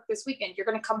if you work this weekend. You're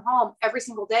going to come home every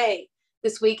single day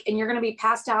this week, and you're going to be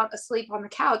passed out asleep on the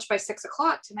couch by 6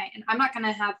 o'clock tonight. And I'm not going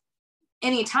to have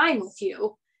any time with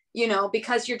you, you know,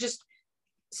 because you're just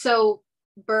so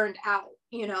burned out,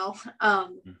 you know?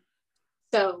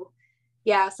 So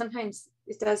yeah, sometimes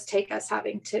it does take us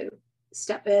having to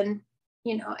step in,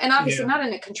 you know, and obviously not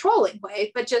in a controlling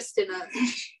way, but just in a,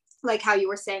 like how you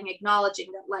were saying,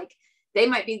 acknowledging that like they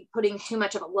might be putting too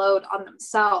much of a load on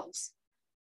themselves.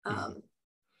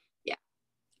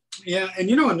 Yeah. And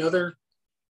you know, another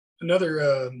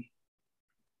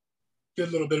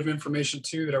good little bit of information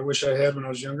too, that I wish I had when I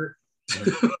was younger,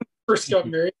 first got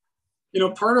married, you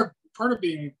know, part of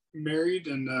being married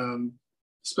and,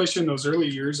 especially in those early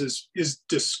years is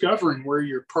discovering where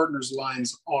your partner's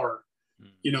lines are,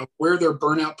 you know, where their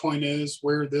burnout point is,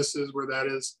 where this is, where that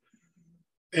is.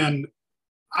 And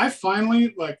I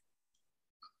finally, like,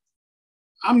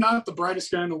 I'm not the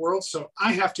brightest guy in the world, so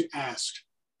I have to ask.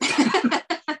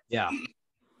 Yeah.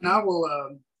 And I will,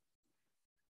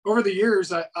 over the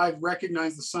years, I've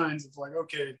recognized the signs of like,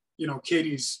 okay, you know,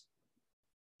 she's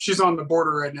on the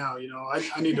border right now. You know,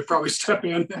 I need to probably step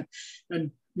in and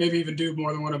maybe even do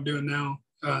more than what I'm doing now,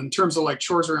 in terms of like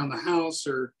chores around the house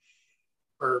or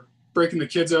breaking the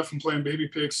kids up from playing baby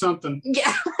pig, something.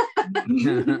 Yeah.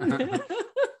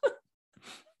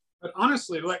 But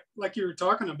honestly, like you were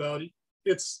talking about,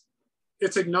 it's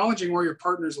acknowledging where your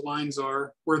partner's lines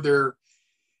are, where the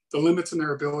limits and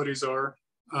their abilities are,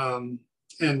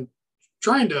 and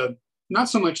trying to not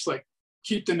so much like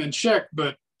keep them in check,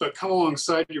 but come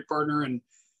alongside your partner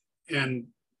and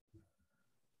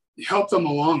help them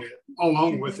along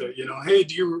with it. You know, hey,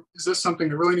 is this something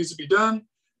that really needs to be done?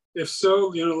 If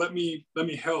so, you know, let me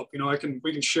help. You know,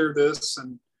 we can share this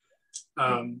and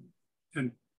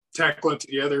tackle it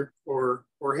together, or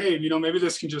hey, you know, maybe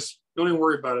this can just, don't even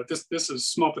worry about it. This is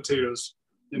small potatoes,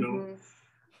 you know.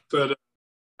 But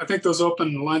I think those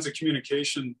open lines of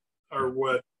communication are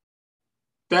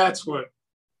that's what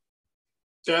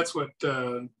I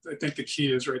think the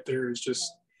key is right there, is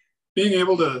just being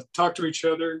able to talk to each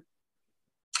other.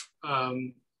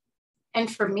 And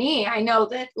for me, I know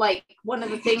that like one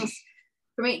of the things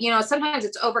for me, you know, sometimes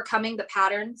it's overcoming the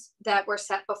patterns that were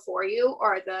set before you,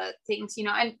 or the things, you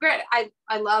know, and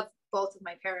I love both of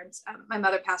my parents. My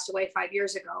mother passed away 5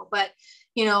 years ago, but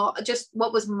you know, just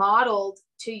what was modeled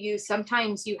to you,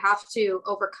 sometimes you have to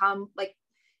overcome, like,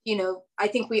 you know, I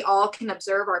think we all can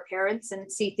observe our parents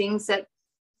and see things that,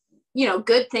 you know,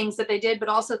 good things that they did, but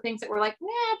also things that were like,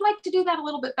 I'd like to do that a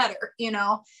little bit better, you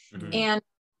know? And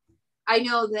I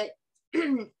know that,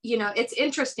 you know, it's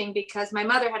interesting because my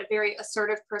mother had a very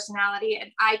assertive personality, and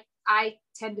I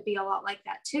tend to be a lot like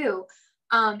that too.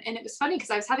 And it was funny because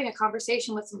I was having a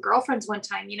conversation with some girlfriends one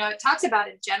time. You know, it talks about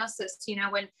in Genesis, you know,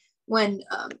 when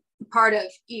part of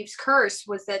Eve's curse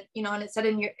was that, you know, and it said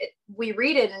we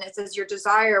read it and it says your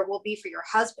desire will be for your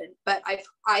husband. But I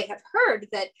have heard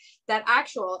that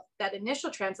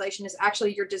initial translation is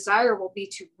actually your desire will be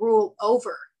to rule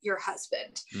over your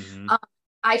husband.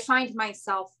 I find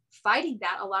myself fighting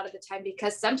that a lot of the time,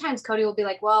 because sometimes Cody will be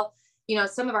like, well, you know,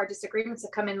 some of our disagreements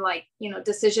have come in like, you know,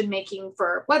 decision making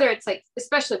for whether it's like,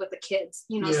 especially with the kids,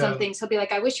 you know, some things he'll be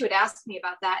like, I wish you would ask me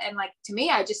about that. And like, to me,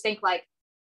 I just think like,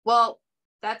 well,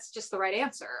 that's just the right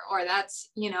answer, or that's,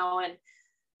 you know, and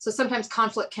so sometimes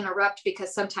conflict can erupt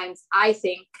because sometimes I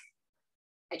think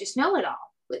I just know it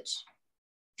all, which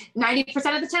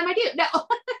 90% of the time I do. No.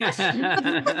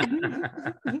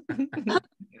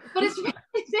 But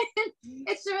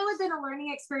it's really been a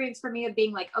learning experience for me of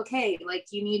being like, okay, like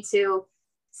you need to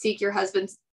seek your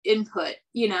husband's input,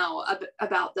 you know,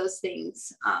 about those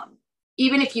things.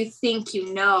 Even if you think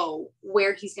you know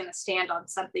where he's going to stand on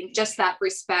something, just that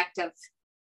respect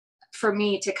for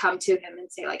me to come to him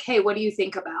and say like, hey, what do you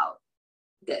think about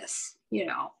this? You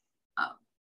know,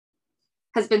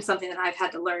 has been something that I've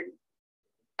had to learn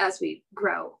as we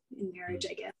grow in marriage,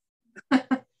 I guess.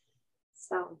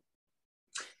 So.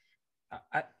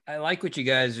 I like what you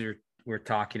guys were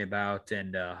talking about,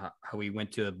 and how we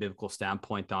went to a biblical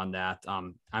standpoint on that.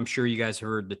 I'm sure you guys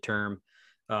heard the term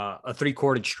a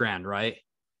three-corded strand, right?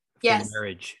 Yes. For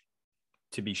marriage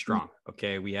to be strong.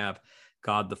 Okay, we have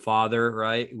God the Father,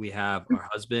 right? We have our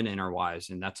husband and our wives,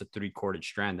 and that's a three-corded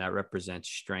strand. That represents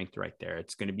strength right there.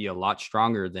 It's going to be a lot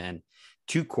stronger than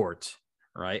two cords,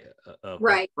 right?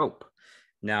 Right. Rope.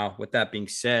 Now, with that being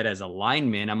said, as a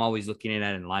lineman, I'm always looking at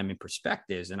it in lineman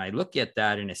perspectives. And I look at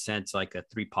that in a sense like a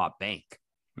three-pot bank.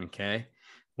 Okay.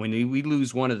 When we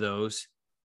lose one of those,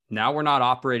 now we're not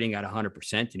operating at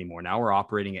 100% anymore. Now we're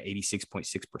operating at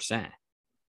 86.6%.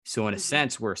 So in a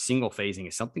sense, where single phasing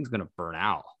is, something's going to burn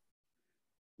out.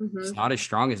 It's not as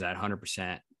strong as that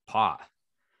 100% pot.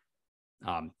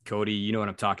 Cody, you know what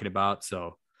I'm talking about.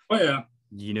 So, oh yeah,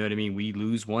 you know what I mean? We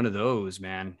lose one of those,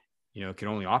 man, it can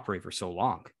only operate for so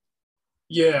long.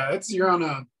 Yeah. You're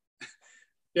on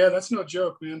yeah, that's no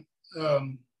joke, man.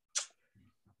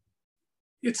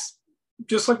 It's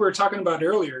just like we were talking about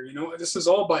earlier, this is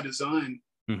all by design.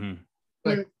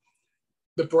 Like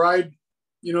the bride,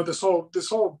 this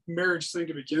whole marriage thing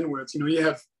to begin with,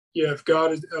 you have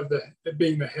God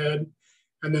being the head,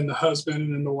 and then the husband,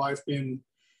 and then the wife being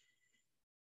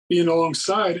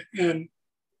alongside.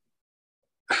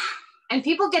 And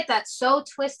people get that so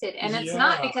twisted, and it's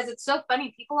not, because it's so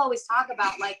funny. People always talk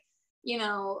about, like, a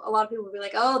lot of people will be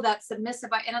like, oh, that's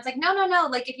submissive. And it's like, no.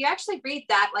 Like, if you actually read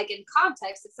that, like, in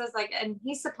context, it says, like, and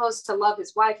he's supposed to love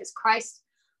his wife as Christ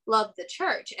loved the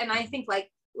church. And I think, like,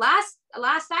 last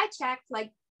I checked,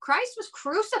 like, Christ was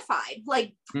crucified,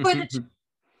 like, for the church.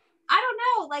 I don't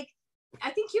know. Like,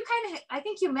 I think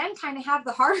you men kind of have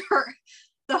the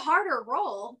harder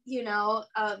role,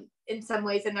 in some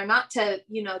ways, and they're not to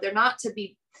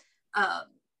be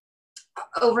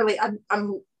overly,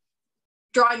 I'm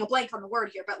drawing a blank on the word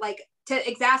here, but like to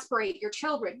exasperate your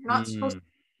children. You're not supposed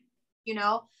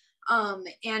to,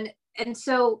 and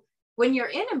so when you're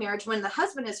in a marriage, when the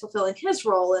husband is fulfilling his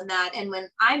role in that, and when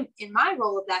I'm in my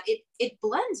role of that, it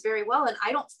blends very well. And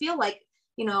I don't feel like,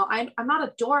 I'm not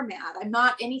a doormat. I'm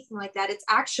not anything like that. It's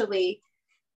actually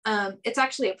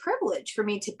a privilege for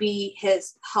me to be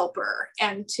his helper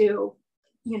and to,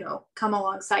 come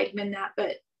alongside him in that.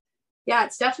 But yeah,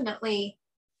 it's definitely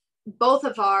both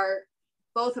of our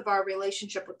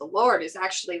relationship with the Lord is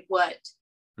actually what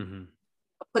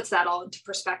puts that all into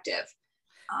perspective.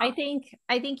 I think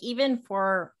even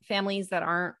for families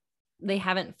that they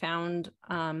haven't found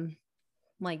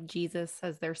like Jesus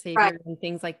as their savior, right, and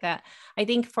things like that, I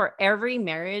think for every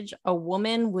marriage, a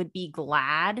woman would be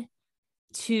glad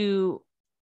to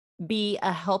be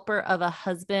a helper of a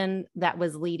husband that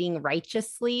was leading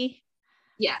righteously.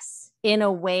 Yes. In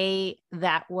a way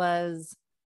that was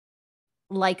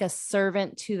like a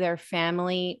servant to their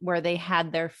family, where they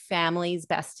had their family's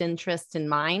best interest in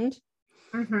mind.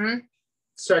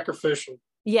 Sacrificial.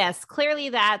 Yes, clearly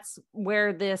that's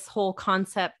where this whole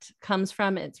concept comes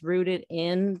from. It's rooted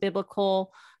in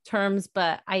biblical terms,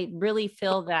 but I really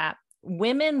feel that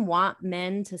women want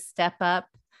men to step up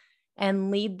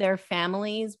and lead their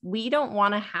families. We don't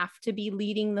want to have to be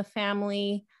leading the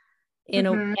family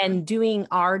and doing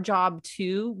our job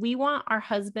too. We want our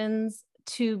husbands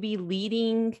to be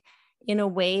leading in a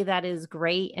way that is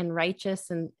great and righteous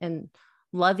and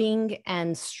loving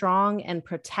and strong and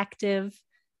protective.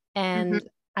 And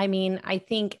I mean, I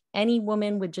think any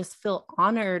woman would just feel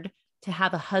honored to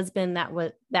have a husband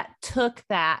that took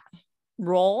that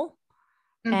role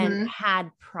and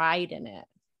had pride in it.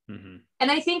 And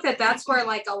I think that's where,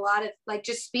 like, a lot of, like,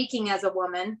 just speaking as a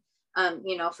woman,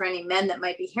 for any men that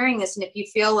might be hearing this, and if you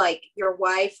feel like your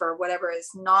wife or whatever is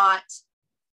not,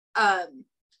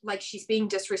 like, she's being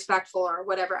disrespectful or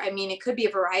whatever, I mean, it could be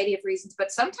a variety of reasons,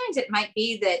 but sometimes it might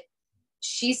be that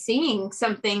she's seeing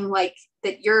something like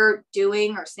that you're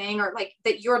doing or saying, or like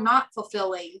that you're not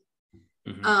fulfilling,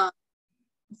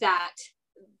 that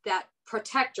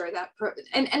protector,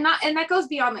 and that goes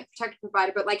beyond like protector,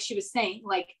 provider, but like she was saying,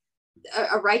 like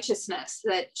a righteousness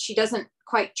that she doesn't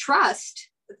quite trust,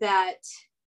 that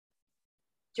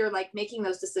you're like making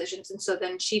those decisions. And so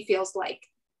then she feels like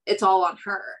it's all on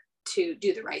her to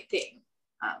do the right thing.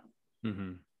 I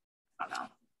don't know.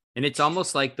 And it's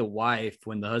almost like the wife,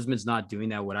 when the husband's not doing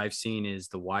that, what I've seen is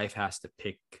the wife has to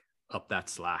pick up that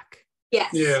slack.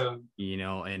 Yes. Yeah.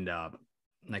 And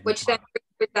like, which then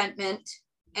resentment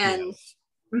and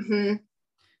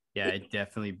yeah, it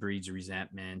definitely breeds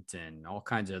resentment and all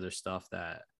kinds of other stuff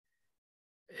that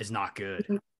is not good.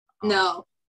 No.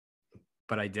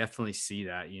 But I definitely see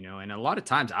that, and a lot of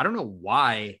times, I don't know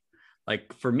why,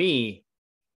 like for me,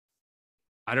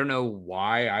 I don't know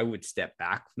why I would step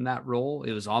back from that role.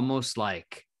 It was almost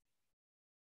like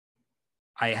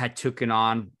I had taken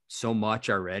on so much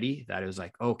already that it was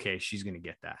like, okay, she's going to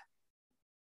get that,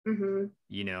 and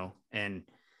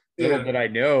little did I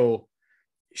know,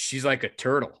 she's like a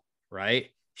turtle, right?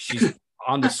 She's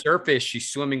on the surface, she's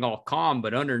swimming all calm,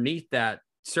 but underneath that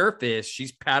surface,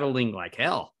 she's paddling like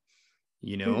hell,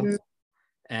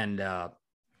 and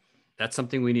that's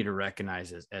something we need to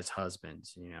recognize as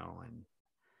husbands, and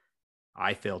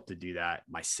I failed to do that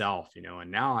myself,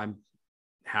 and now I'm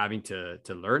having to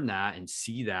learn that and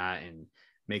see that and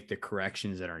make the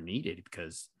corrections that are needed,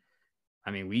 because I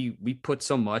mean, we put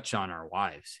so much on our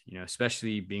wives,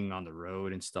 especially being on the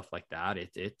road and stuff like that.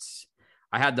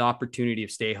 I had the opportunity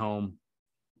of stay home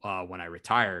when I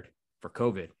retired for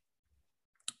COVID.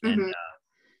 And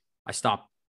I stopped,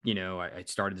 I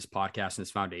started this podcast and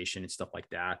this foundation and stuff like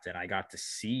that. And I got to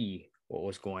see what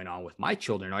was going on with my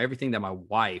children, everything that my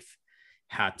wife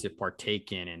had to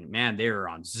partake in. And man, they were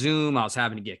on Zoom. I was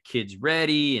having to get kids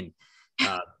ready. And,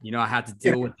 I had to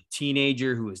deal with a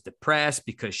teenager who was depressed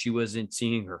because she wasn't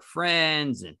seeing her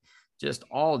friends, and just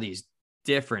all these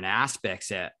different aspects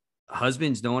that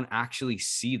husbands don't actually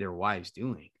see their wives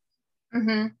doing.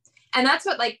 And that's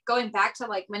what, like, going back to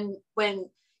like when,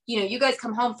 you guys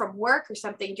come home from work or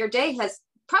something, your day has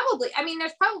probably,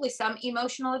 there's probably some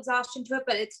emotional exhaustion to it,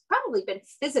 but it's probably been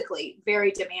physically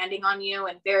very demanding on you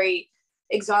and very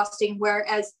exhausting.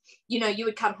 Whereas, you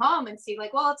would come home and see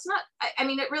like, well, it's not,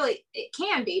 it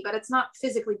can be, but it's not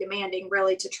physically demanding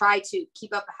really to try to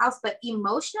keep up a house. But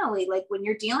emotionally, like when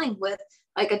you're dealing with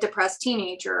like a depressed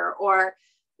teenager, or,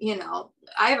 I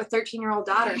have a 13-year-old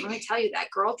daughter, and let me tell you,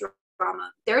 that girl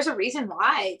drama, there's a reason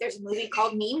why there's a movie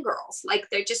called Mean Girls. Like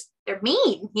they're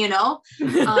mean, They they're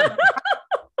are.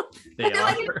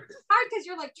 like, it's hard because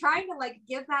you're like trying to like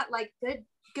give that like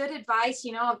good advice,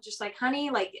 of just like, honey,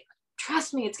 like,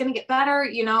 trust me, it's going to get better,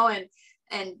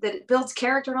 and that it builds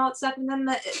character and all that stuff. And then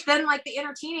like the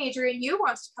inner teenager in you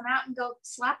wants to come out and go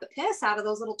slap the piss out of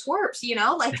those little twerps,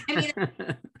 like,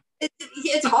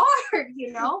 it's hard,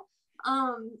 you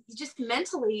just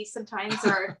mentally sometimes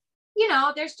are,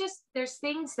 there's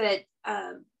things that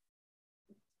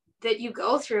that you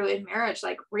go through in marriage,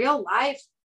 like real life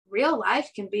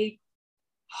can be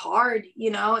hard,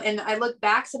 and I look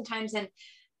back sometimes, and,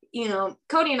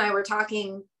 Cody and I were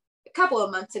talking a couple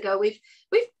of months ago. We've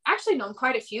actually known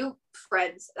quite a few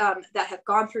friends that have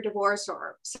gone through divorce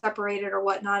or separated or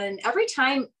whatnot. And every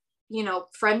time,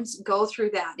 friends go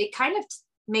through that, it kind of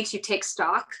makes you take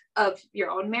stock of your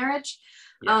own marriage.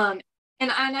 Yeah.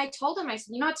 And I told him, I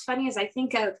said, what's funny is I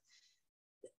think of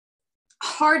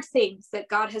hard things that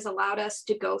God has allowed us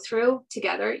to go through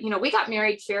together. We got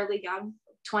married fairly young,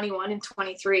 21 and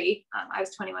 23. I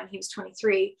was 21, he was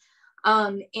 23.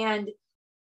 And,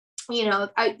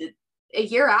 a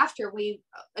year after we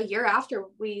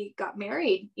got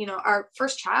married, our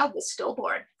first child was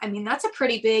stillborn. That's a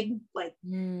pretty big, like,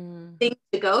 thing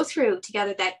to go through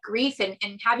together, that grief and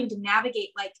having to navigate,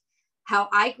 like, how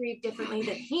I grieved differently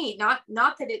than he, not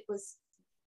that it was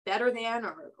better than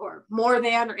or more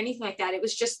than or anything like that. It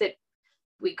was just that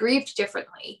we grieved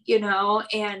differently,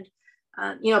 and,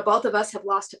 both of us have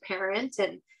lost a parent,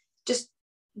 and just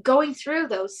going through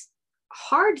those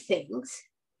hard things,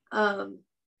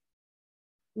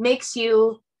 makes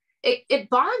you, it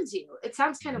bonds you. It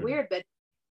sounds kind of weird, but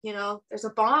there's a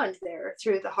bond there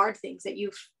through the hard things that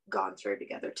you've gone through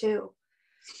together too.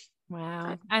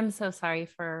 Wow. I'm so sorry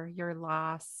for your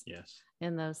loss. Yes.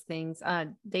 In those things.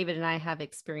 David and I have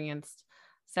experienced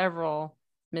several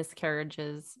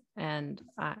miscarriages, and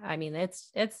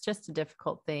it's just a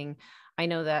difficult thing. I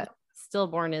know that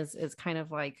stillborn is kind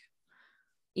of like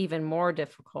even more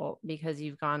difficult because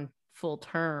you've gone full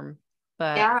term,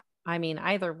 but yeah.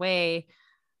 Either way,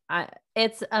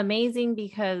 it's amazing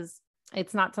because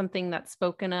it's not something that's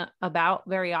spoken about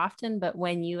very often, but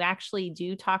when you actually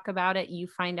do talk about it, you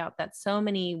find out that so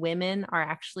many women are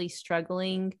actually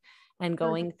struggling and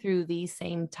going through these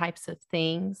same types of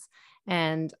things.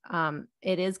 And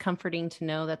it is comforting to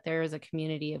know that there is a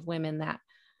community of women that,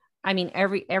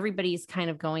 everybody's kind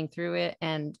of going through it,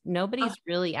 and nobody's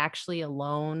really actually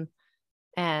alone.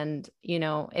 And,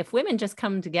 if women just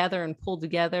come together and pull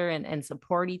together and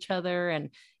support each other, and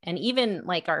even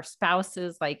like our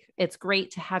spouses, like, it's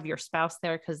great to have your spouse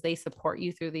there because they support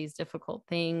you through these difficult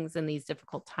things and these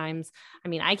difficult times.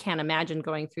 I can't imagine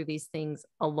going through these things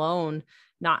alone,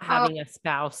 not having a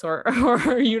spouse or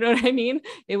you know what I mean?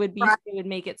 It would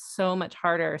make it so much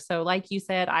harder. So like you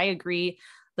said, I agree.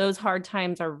 Those hard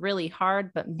times are really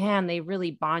hard, but man, they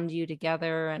really bond you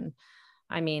together. And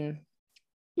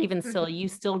even still, you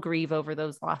still grieve over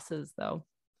those losses though.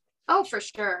 Oh, for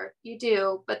sure. You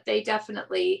do, but they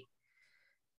definitely,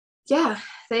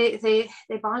 they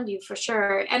bond you for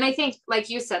sure. And I think, like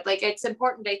you said, like, it's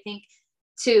important, I think,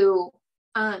 to,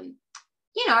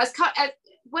 as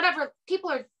whatever,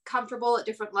 people are comfortable at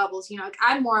different levels, like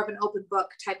I'm more of an open book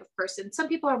type of person. Some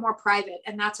people are more private,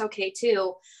 and that's okay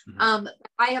too. I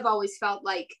have always felt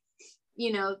like,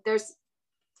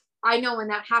 I know when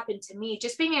that happened to me,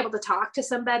 just being able to talk to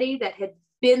somebody that had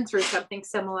been through something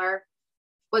similar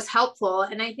was helpful.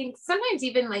 And I think sometimes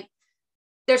even like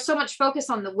there's so much focus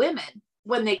on the women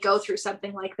when they go through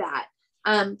something like that.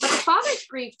 But the fathers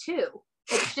grieve too.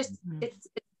 It's just, it's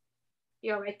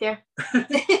right there.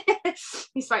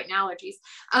 He's fighting allergies.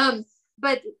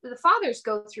 but the fathers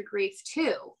go through grief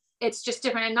too. It's just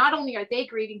different. And not only are they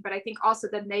grieving, but I think also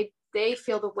then they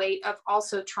feel the weight of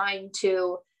also trying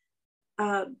to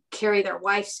carry their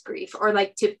wife's grief, or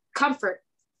like to comfort,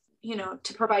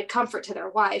 to provide comfort to their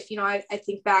wife. I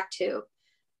think back to,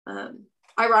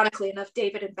 ironically enough,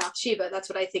 David and Bathsheba. That's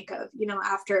what I think of,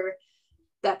 after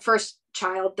that first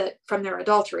child that from their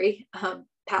adultery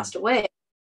passed away.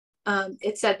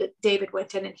 It said that David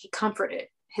went in and he comforted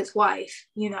his wife,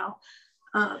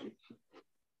 I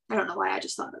don't know why I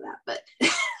just thought of that, but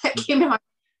that came to my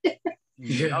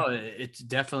No, it's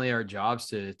definitely our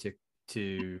jobs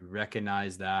to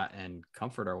recognize that and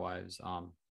comfort our wives. A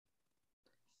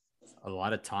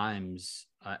lot of times,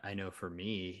 I know for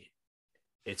me,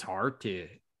 it's hard to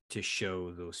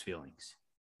show those feelings.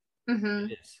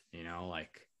 Mm-hmm. It is,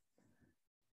 like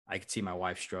I could see my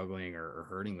wife struggling or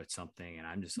hurting with something, and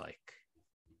I'm just like,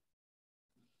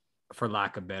 for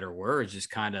lack of better words, just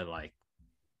kind of like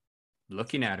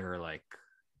looking at her like,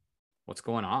 what's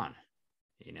going on?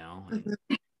 And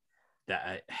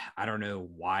that I don't know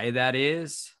why that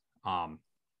is.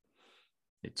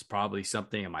 It's probably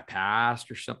something in my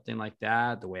past or something like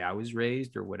that, the way I was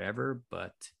raised or whatever,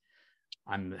 but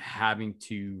I'm having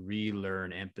to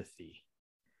relearn empathy.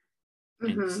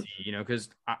 And see, because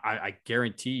I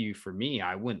guarantee you, for me,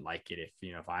 I wouldn't like it if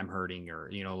if I'm hurting,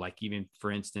 or like, even for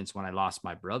instance, when I lost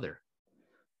my brother,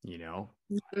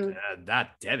 that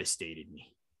devastated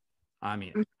me. I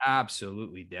mean,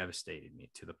 absolutely devastated me,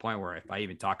 to the point where if I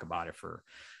even talk about it for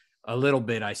a little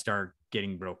bit, I start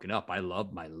getting broken up. I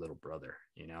love my little brother,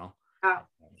 Wow.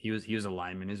 He was a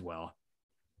lineman as well.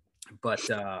 But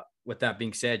with that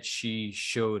being said, she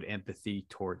showed empathy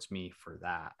towards me for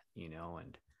that,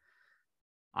 and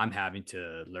I'm having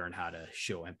to learn how to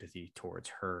show empathy towards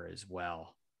her as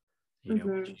well,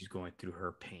 when she's going through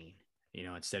her pain,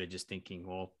 instead of just thinking,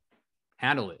 well,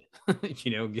 handle it,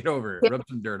 get over it, rub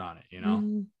some dirt on it,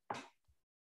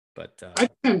 But I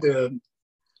tend to,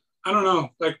 I don't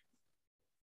know, like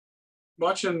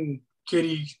watching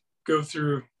Katie go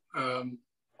through a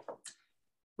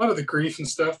lot of the grief and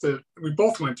stuff that we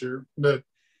both went through, but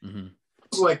it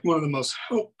was like one of the most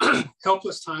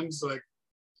helpless times, like,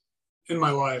 in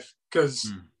my life,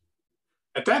 because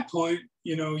at that point,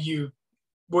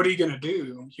 what are you going to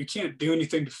do? You can't do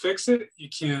anything to fix it. You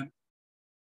can't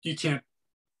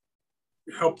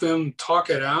help them talk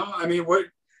it out. I mean,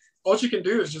 all you can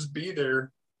do is just be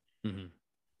there.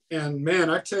 And man,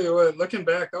 I tell you what, looking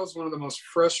back, that was one of the most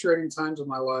frustrating times of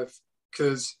my life,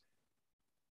 because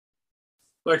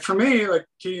like for me, like,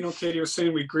 Katie was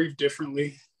saying, we grieve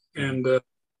differently. And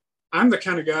I'm the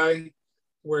kind of guy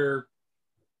where,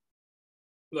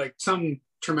 like, something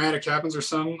traumatic happens or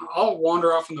something, I'll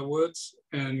wander off in the woods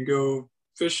and go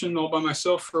fishing all by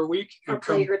myself for a week. And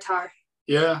play guitar.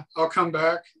 Yeah, I'll come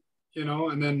back,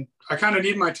 and then I kind of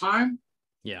need my time.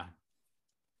 Yeah.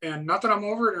 And not that I'm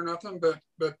over it or nothing, but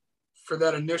for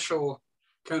that initial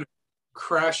kind of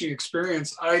crashing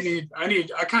experience, I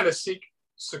kind of seek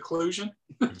seclusion.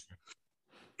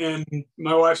 And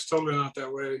my wife's totally not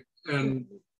that way. And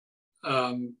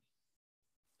I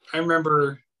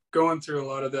remember going through a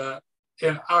lot of that,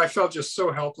 and I felt just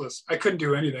so helpless. I couldn't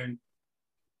do anything.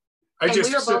 I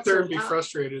just sit there and be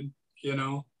frustrated,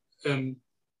 and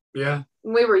yeah.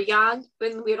 We were young,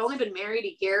 when we had only been married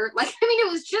a year. Like, I mean,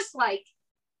 it was just like,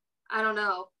 I don't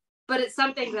know, but it's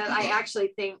something that I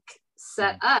actually think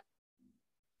set up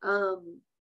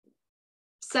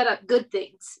good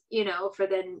things, for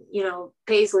then,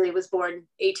 Paisley was born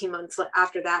 18 months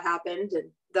after that happened, and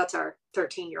that's our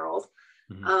 13-year-old.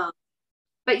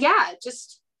 But yeah,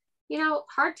 just,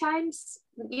 hard times,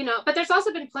 but there's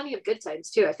also been plenty of good times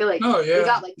too. I feel like we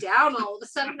got like down all of a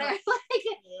sudden there. Like,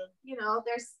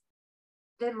 there's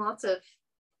been lots of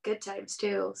good times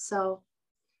too. So.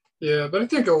 Yeah, but I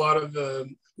think a lot of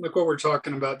like what we're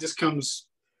talking about just comes,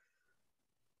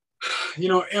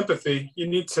 empathy. You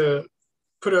need to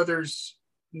put others'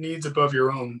 needs above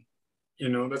your own.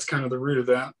 That's kind of the root of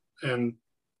that, and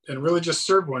really just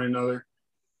serve one another.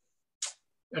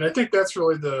 And I think that's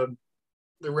really the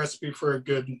recipe for a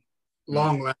good,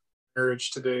 long-lasting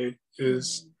marriage today,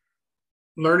 is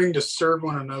learning to serve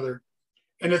one another.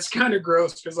 And it's kind of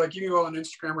gross, because like, you go on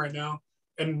Instagram right now,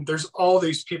 and there's all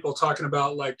these people talking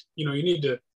about, like, you need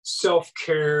to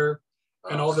self-care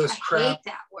and all this crap. I hate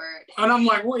that word. And I'm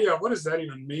like, well, yeah, what does that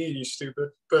even mean, you stupid?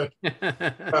 But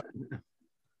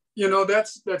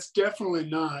that's definitely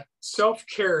not,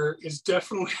 self-care is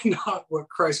definitely not what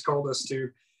Christ called us to.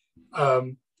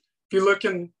 If you look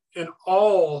in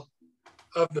all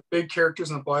of the big characters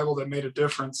in the Bible that made a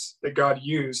difference, that God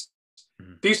used,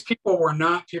 these people were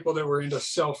not people that were into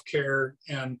self-care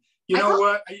and you know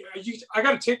what? I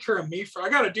got to take care of me. I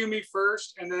got to do me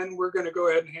first, and then we're going to go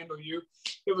ahead and handle you.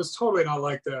 It was totally not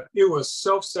like that. It was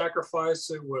self-sacrifice.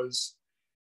 It was,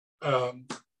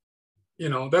 you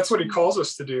know, that's what he calls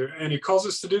us to do. And he calls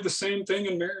us to do the same thing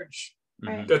in marriage.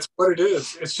 Right. That's what it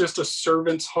is. It's just a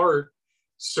servant's heart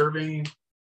serving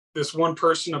this one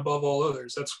person above all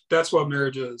others. That's what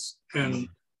marriage is. And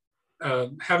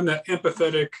having that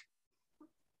empathetic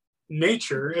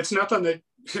nature, it's nothing that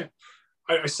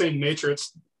I say nature,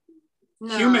 it's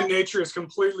human nature is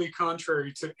completely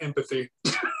contrary to empathy.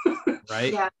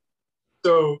 Right. Yeah.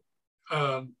 So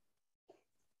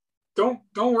don't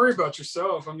worry about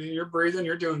yourself. I mean, you're breathing,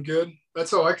 you're doing good.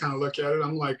 That's how I kind of look at it.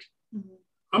 I'm like,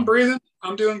 I'm breathing,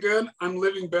 I'm doing good. I'm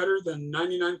living better than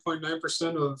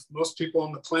 99.9% of most people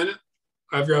on the planet.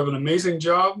 I have an amazing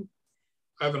job.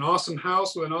 I have an awesome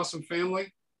house with an awesome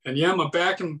family. And yeah, my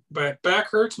back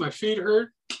hurts, my feet hurt.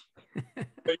 But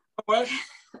you know what?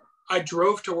 I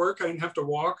drove to work. I didn't have to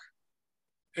walk.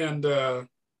 And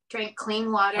drank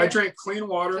clean water. I drank clean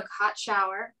water. Took a hot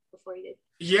shower before you did.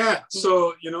 Yeah.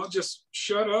 So, you know, just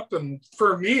shut up. And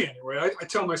for me anyway, I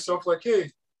tell myself like,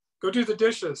 hey, go do the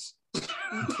dishes.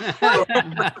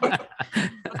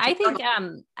 I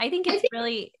think it's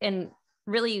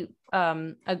really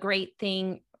a great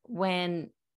thing when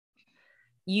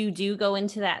you do go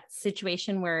into that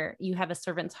situation where you have a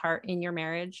servant's heart in your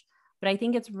marriage. But I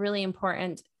think it's really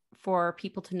important for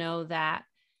people to know that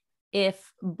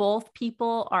if both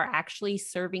people are actually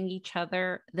serving each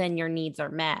other, then your needs are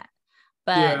met.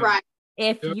 But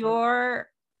if you're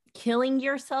killing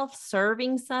yourself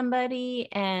serving somebody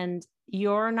and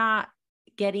you're not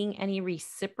getting any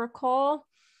reciprocal,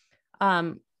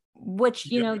 which,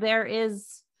 you know, there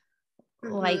is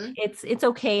like, it's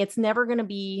okay. It's never going to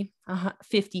be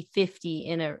 50-50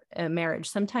 in a marriage.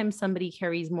 Sometimes somebody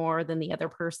carries more than the other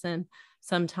person.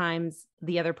 Sometimes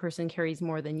the other person carries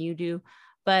more than you do,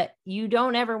 but you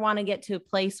don't ever want to get to a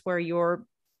place where you're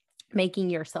making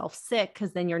yourself sick,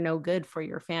 because then you're no good for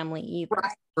your family either.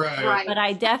 Right. But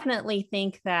I definitely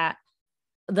think that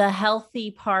the healthy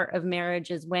part of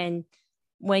marriage is when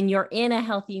you're in a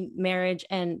healthy marriage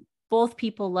and both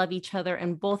people love each other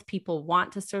and both people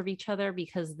want to serve each other,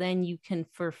 because then you can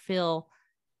fulfill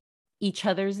each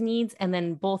other's needs, and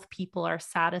then both people are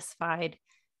satisfied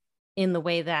in the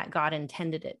way that God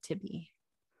intended it to be.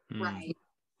 Right.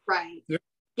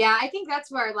 Yeah, I think that's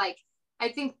where, like, I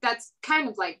think that's kind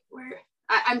of like where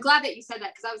I'm glad that you said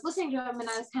that, because I was listening to him and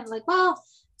I was kind of like, well,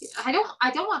 I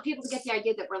don't want people to get the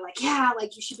idea that we're like, yeah,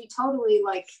 like you should be totally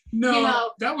like, no, you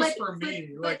know, that was for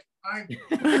me. Like I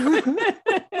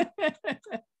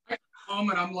home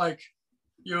and I'm like,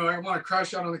 you know, I want to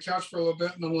crash out on the couch for a little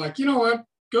bit, and I'm like, you know what?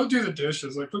 Go do the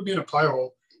dishes. Like, put me in a pie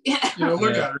hole. Yeah. You know,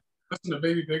 look at her. Listen to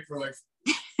Baby Pig for like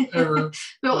ever.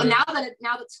 Well, now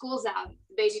that school's out,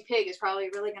 Baby Pig is probably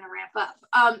really going to ramp up.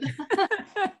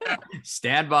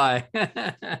 Stand by.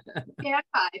 Stand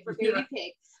by for Baby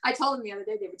Pig. I told them the other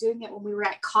day they were doing it when we were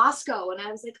at Costco, and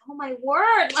I was like, oh my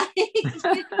word, like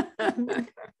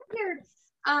weird.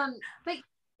 But I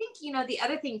think, you know, the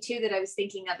other thing too that I was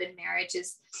thinking of in marriage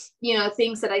is, you know,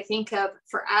 things that I think of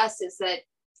for us is that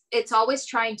it's always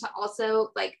trying to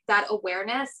also, like, that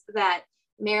awareness that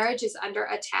marriage is under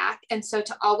attack, and so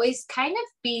to always kind of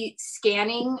be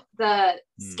scanning the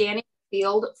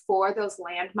field for those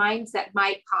landmines that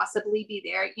might possibly be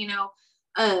there. You know,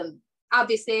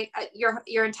 obviously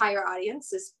your entire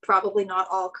audience is probably not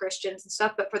all Christians and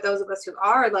stuff, but for those of us who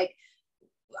are, like,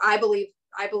 I believe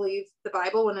the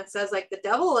Bible when it says, like, the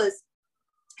devil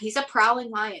he's a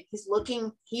prowling lion.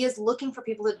 He is looking for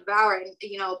people to devour. And,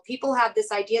 you know, people have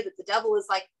this idea that the devil is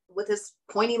like with his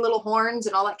pointy little horns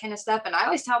and all that kind of stuff. And I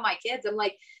always tell my kids, I'm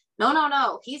like,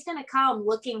 no, he's going to come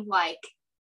looking like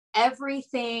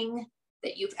everything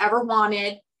that you've ever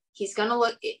wanted. He's going to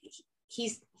look,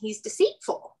 he's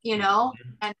deceitful, you know,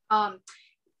 and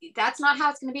that's not how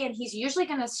it's going to be. And he's usually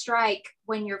going to strike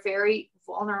when you're very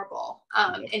vulnerable.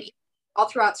 And all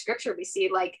throughout scripture, we see,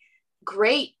 like,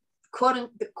 great quote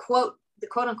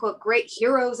unquote great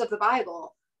heroes of the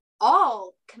Bible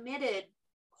all committed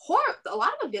a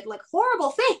lot of them did, like,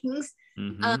 horrible things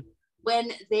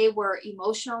when they were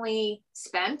emotionally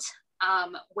spent,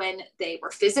 when they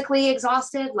were physically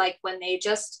exhausted, like when they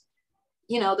just,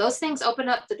 you know, those things open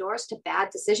up the doors to bad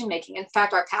decision making. In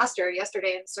fact, our pastor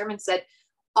yesterday in the sermon said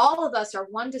all of us are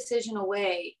one decision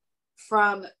away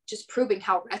from just proving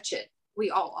how wretched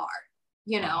we all are,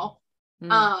 you know.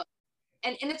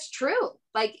 And it's true,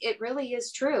 like, it really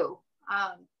is true.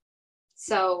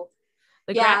 So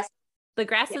the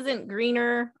grass isn't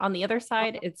greener on the other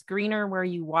side, it's greener where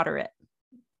you water it.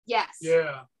 Yes.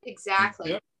 Yeah,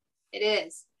 exactly. Yep. It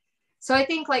is. So I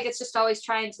think like, it's just always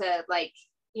trying to like,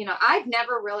 you know, I've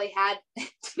never really had,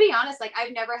 to be honest, like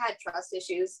I've never had trust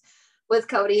issues with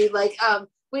Codey. Like,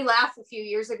 we laughed a few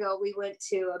years ago, we went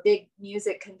to a big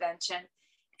music convention,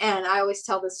 and I always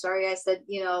tell this story. I said,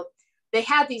 you know, they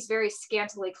had these very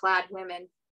scantily clad women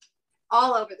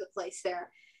all over the place there.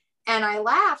 And I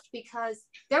laughed because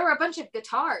there were a bunch of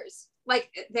guitars like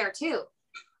there too.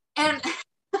 And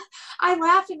I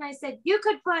laughed and I said, you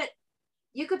could put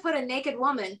a naked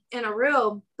woman in a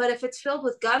room, but if it's filled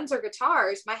with guns or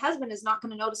guitars, my husband is not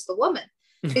going to notice the woman.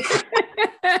 Because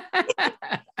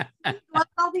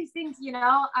all these things, you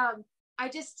know,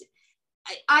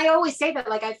 I always say that,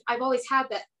 like, I've always had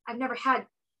that. I've never had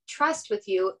trust with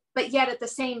you, but yet at the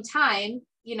same time,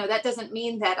 you know, that doesn't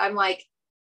mean that I'm like,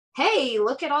 hey,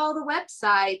 look at all the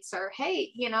websites, or,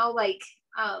 hey, you know, like,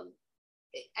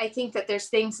 I think that there's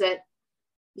things that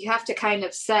you have to kind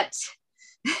of set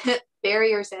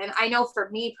barriers in. I know for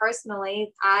me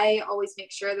personally, I always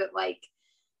make sure that, like,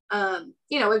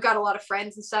 you know, we've got a lot of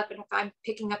friends and stuff, and if I'm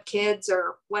picking up kids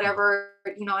or whatever,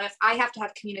 you know, and if I have to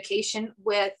have communication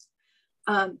with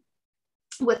a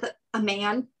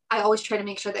man, I always try to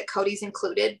make sure that Codey's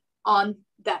included on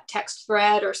that text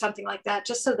thread or something like that,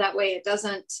 just so that way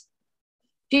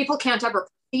people can't ever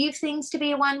perceive things to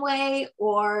be one way,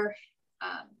 or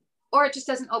it just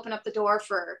doesn't open up the door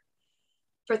for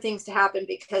things to happen.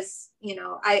 Because, you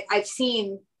know, I've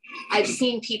seen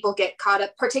people get caught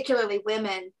up, particularly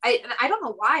women. I don't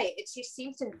know why. It just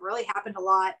seems to have really happened a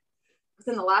lot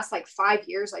within the last like 5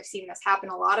 years. I've seen this happen.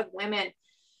 A lot of women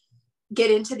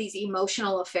get into these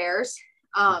emotional affairs.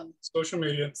 Social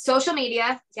media,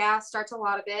 yeah, starts a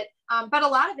lot of it. But a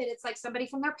lot of it, it's like somebody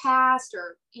from their past,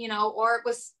 or, you know, or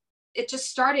it just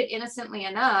started innocently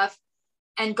enough.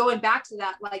 And going back to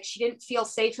that, like, she didn't feel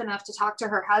safe enough to talk to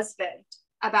her husband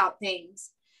about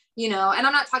things, you know. And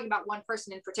I'm not talking about one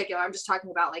person in particular. I'm just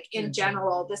talking about, like, in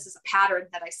general, this is a pattern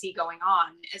that I see going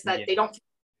on, is that they don't feel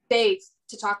safe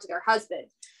to talk to their husband.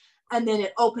 And then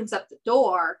it opens up the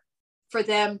door for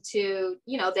them to,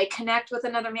 you know, they connect with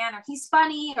another man, or he's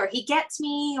funny, or he gets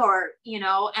me, or, you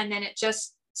know, and then it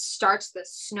just starts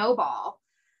this snowball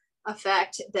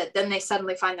effect that then they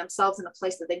suddenly find themselves in a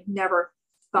place that they never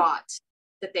thought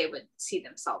that they would see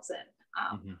themselves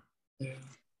in.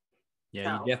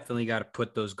 Yeah, you definitely got to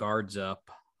put those guards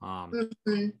up.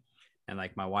 And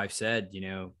like my wife said, you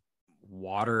know,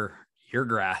 water your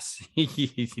grass,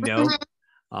 you know.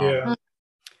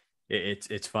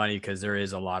 It's funny because there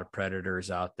is a lot of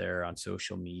predators out there on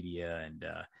social media, and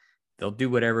they'll do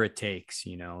whatever it takes.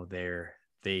 You know,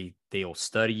 they'll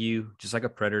study you just like a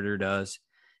predator does.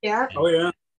 Yeah.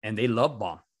 And they love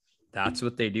bomb. That's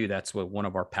what they do. That's what one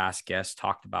of our past guests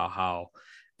talked about, how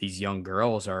these young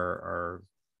girls are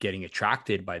getting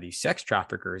attracted by these sex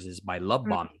traffickers is by love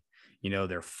bombing. You know,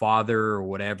 their father or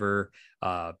whatever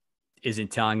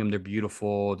isn't telling them they're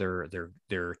beautiful,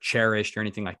 they're cherished or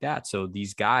anything like that. So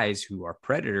these guys who are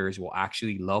predators will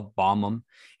actually love bomb them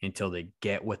until they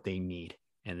get what they need,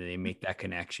 and then they make that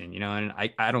connection, you know. And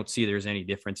I don't see there's any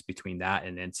difference between that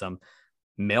and then some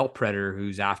male predator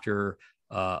who's after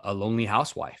a lonely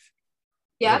housewife.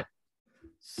 Yeah.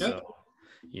 So,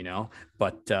 you know,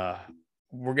 but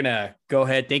we're going to go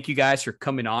ahead. Thank you guys for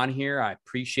coming on here. I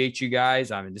appreciate you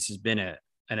guys. I mean, this has been an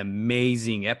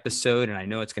amazing episode, and I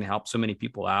know it's going to help so many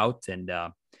people out. And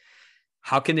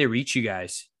how can they reach you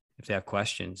guys if they have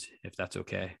questions, if that's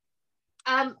okay?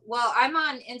 Well, I'm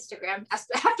on Instagram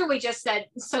after we just said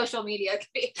social media.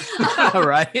 All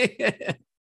right.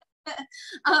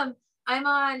 I'm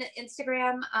on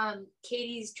Instagram,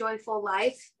 Katey's Joyful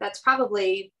Life. That's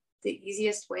probably the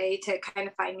easiest way to kind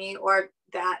of find me, or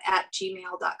that at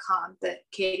gmail.com, the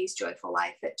Katey's Joyful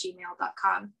Life at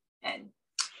gmail.com. And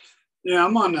yeah,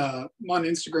 I'm on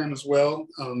Instagram as well.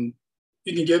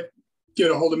 You can get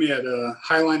a hold of me at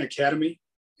Highline Academy,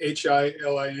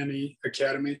 HILINE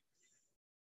Academy.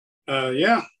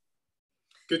 Yeah,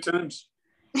 good times.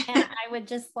 And I would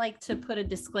just like to put a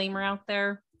disclaimer out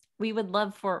there. We would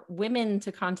love for women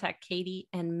to contact Katey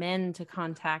and men to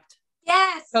contact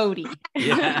Codey.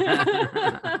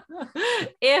 Yeah.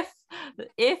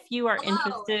 if you are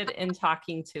interested in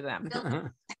talking to them.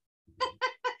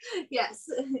 Yes.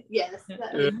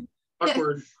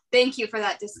 Awkward. Thank you for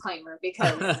that disclaimer,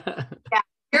 because if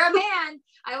you're a man,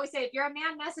 I always say, if you're a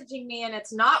man messaging me and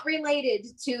it's not related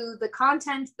to the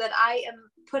content that I am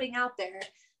putting out there,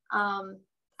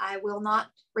 I will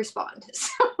not respond.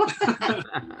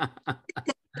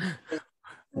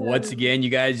 Once again, you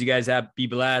guys be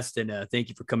blessed, and thank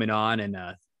you for coming on, and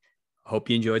hope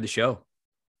you enjoyed the show.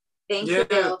 Thank you.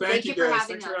 Thank you for guys.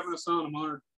 having Thanks for having us on. I'm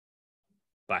honored.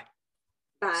 Bye.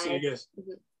 Bye. See you guys.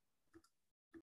 Mm-hmm.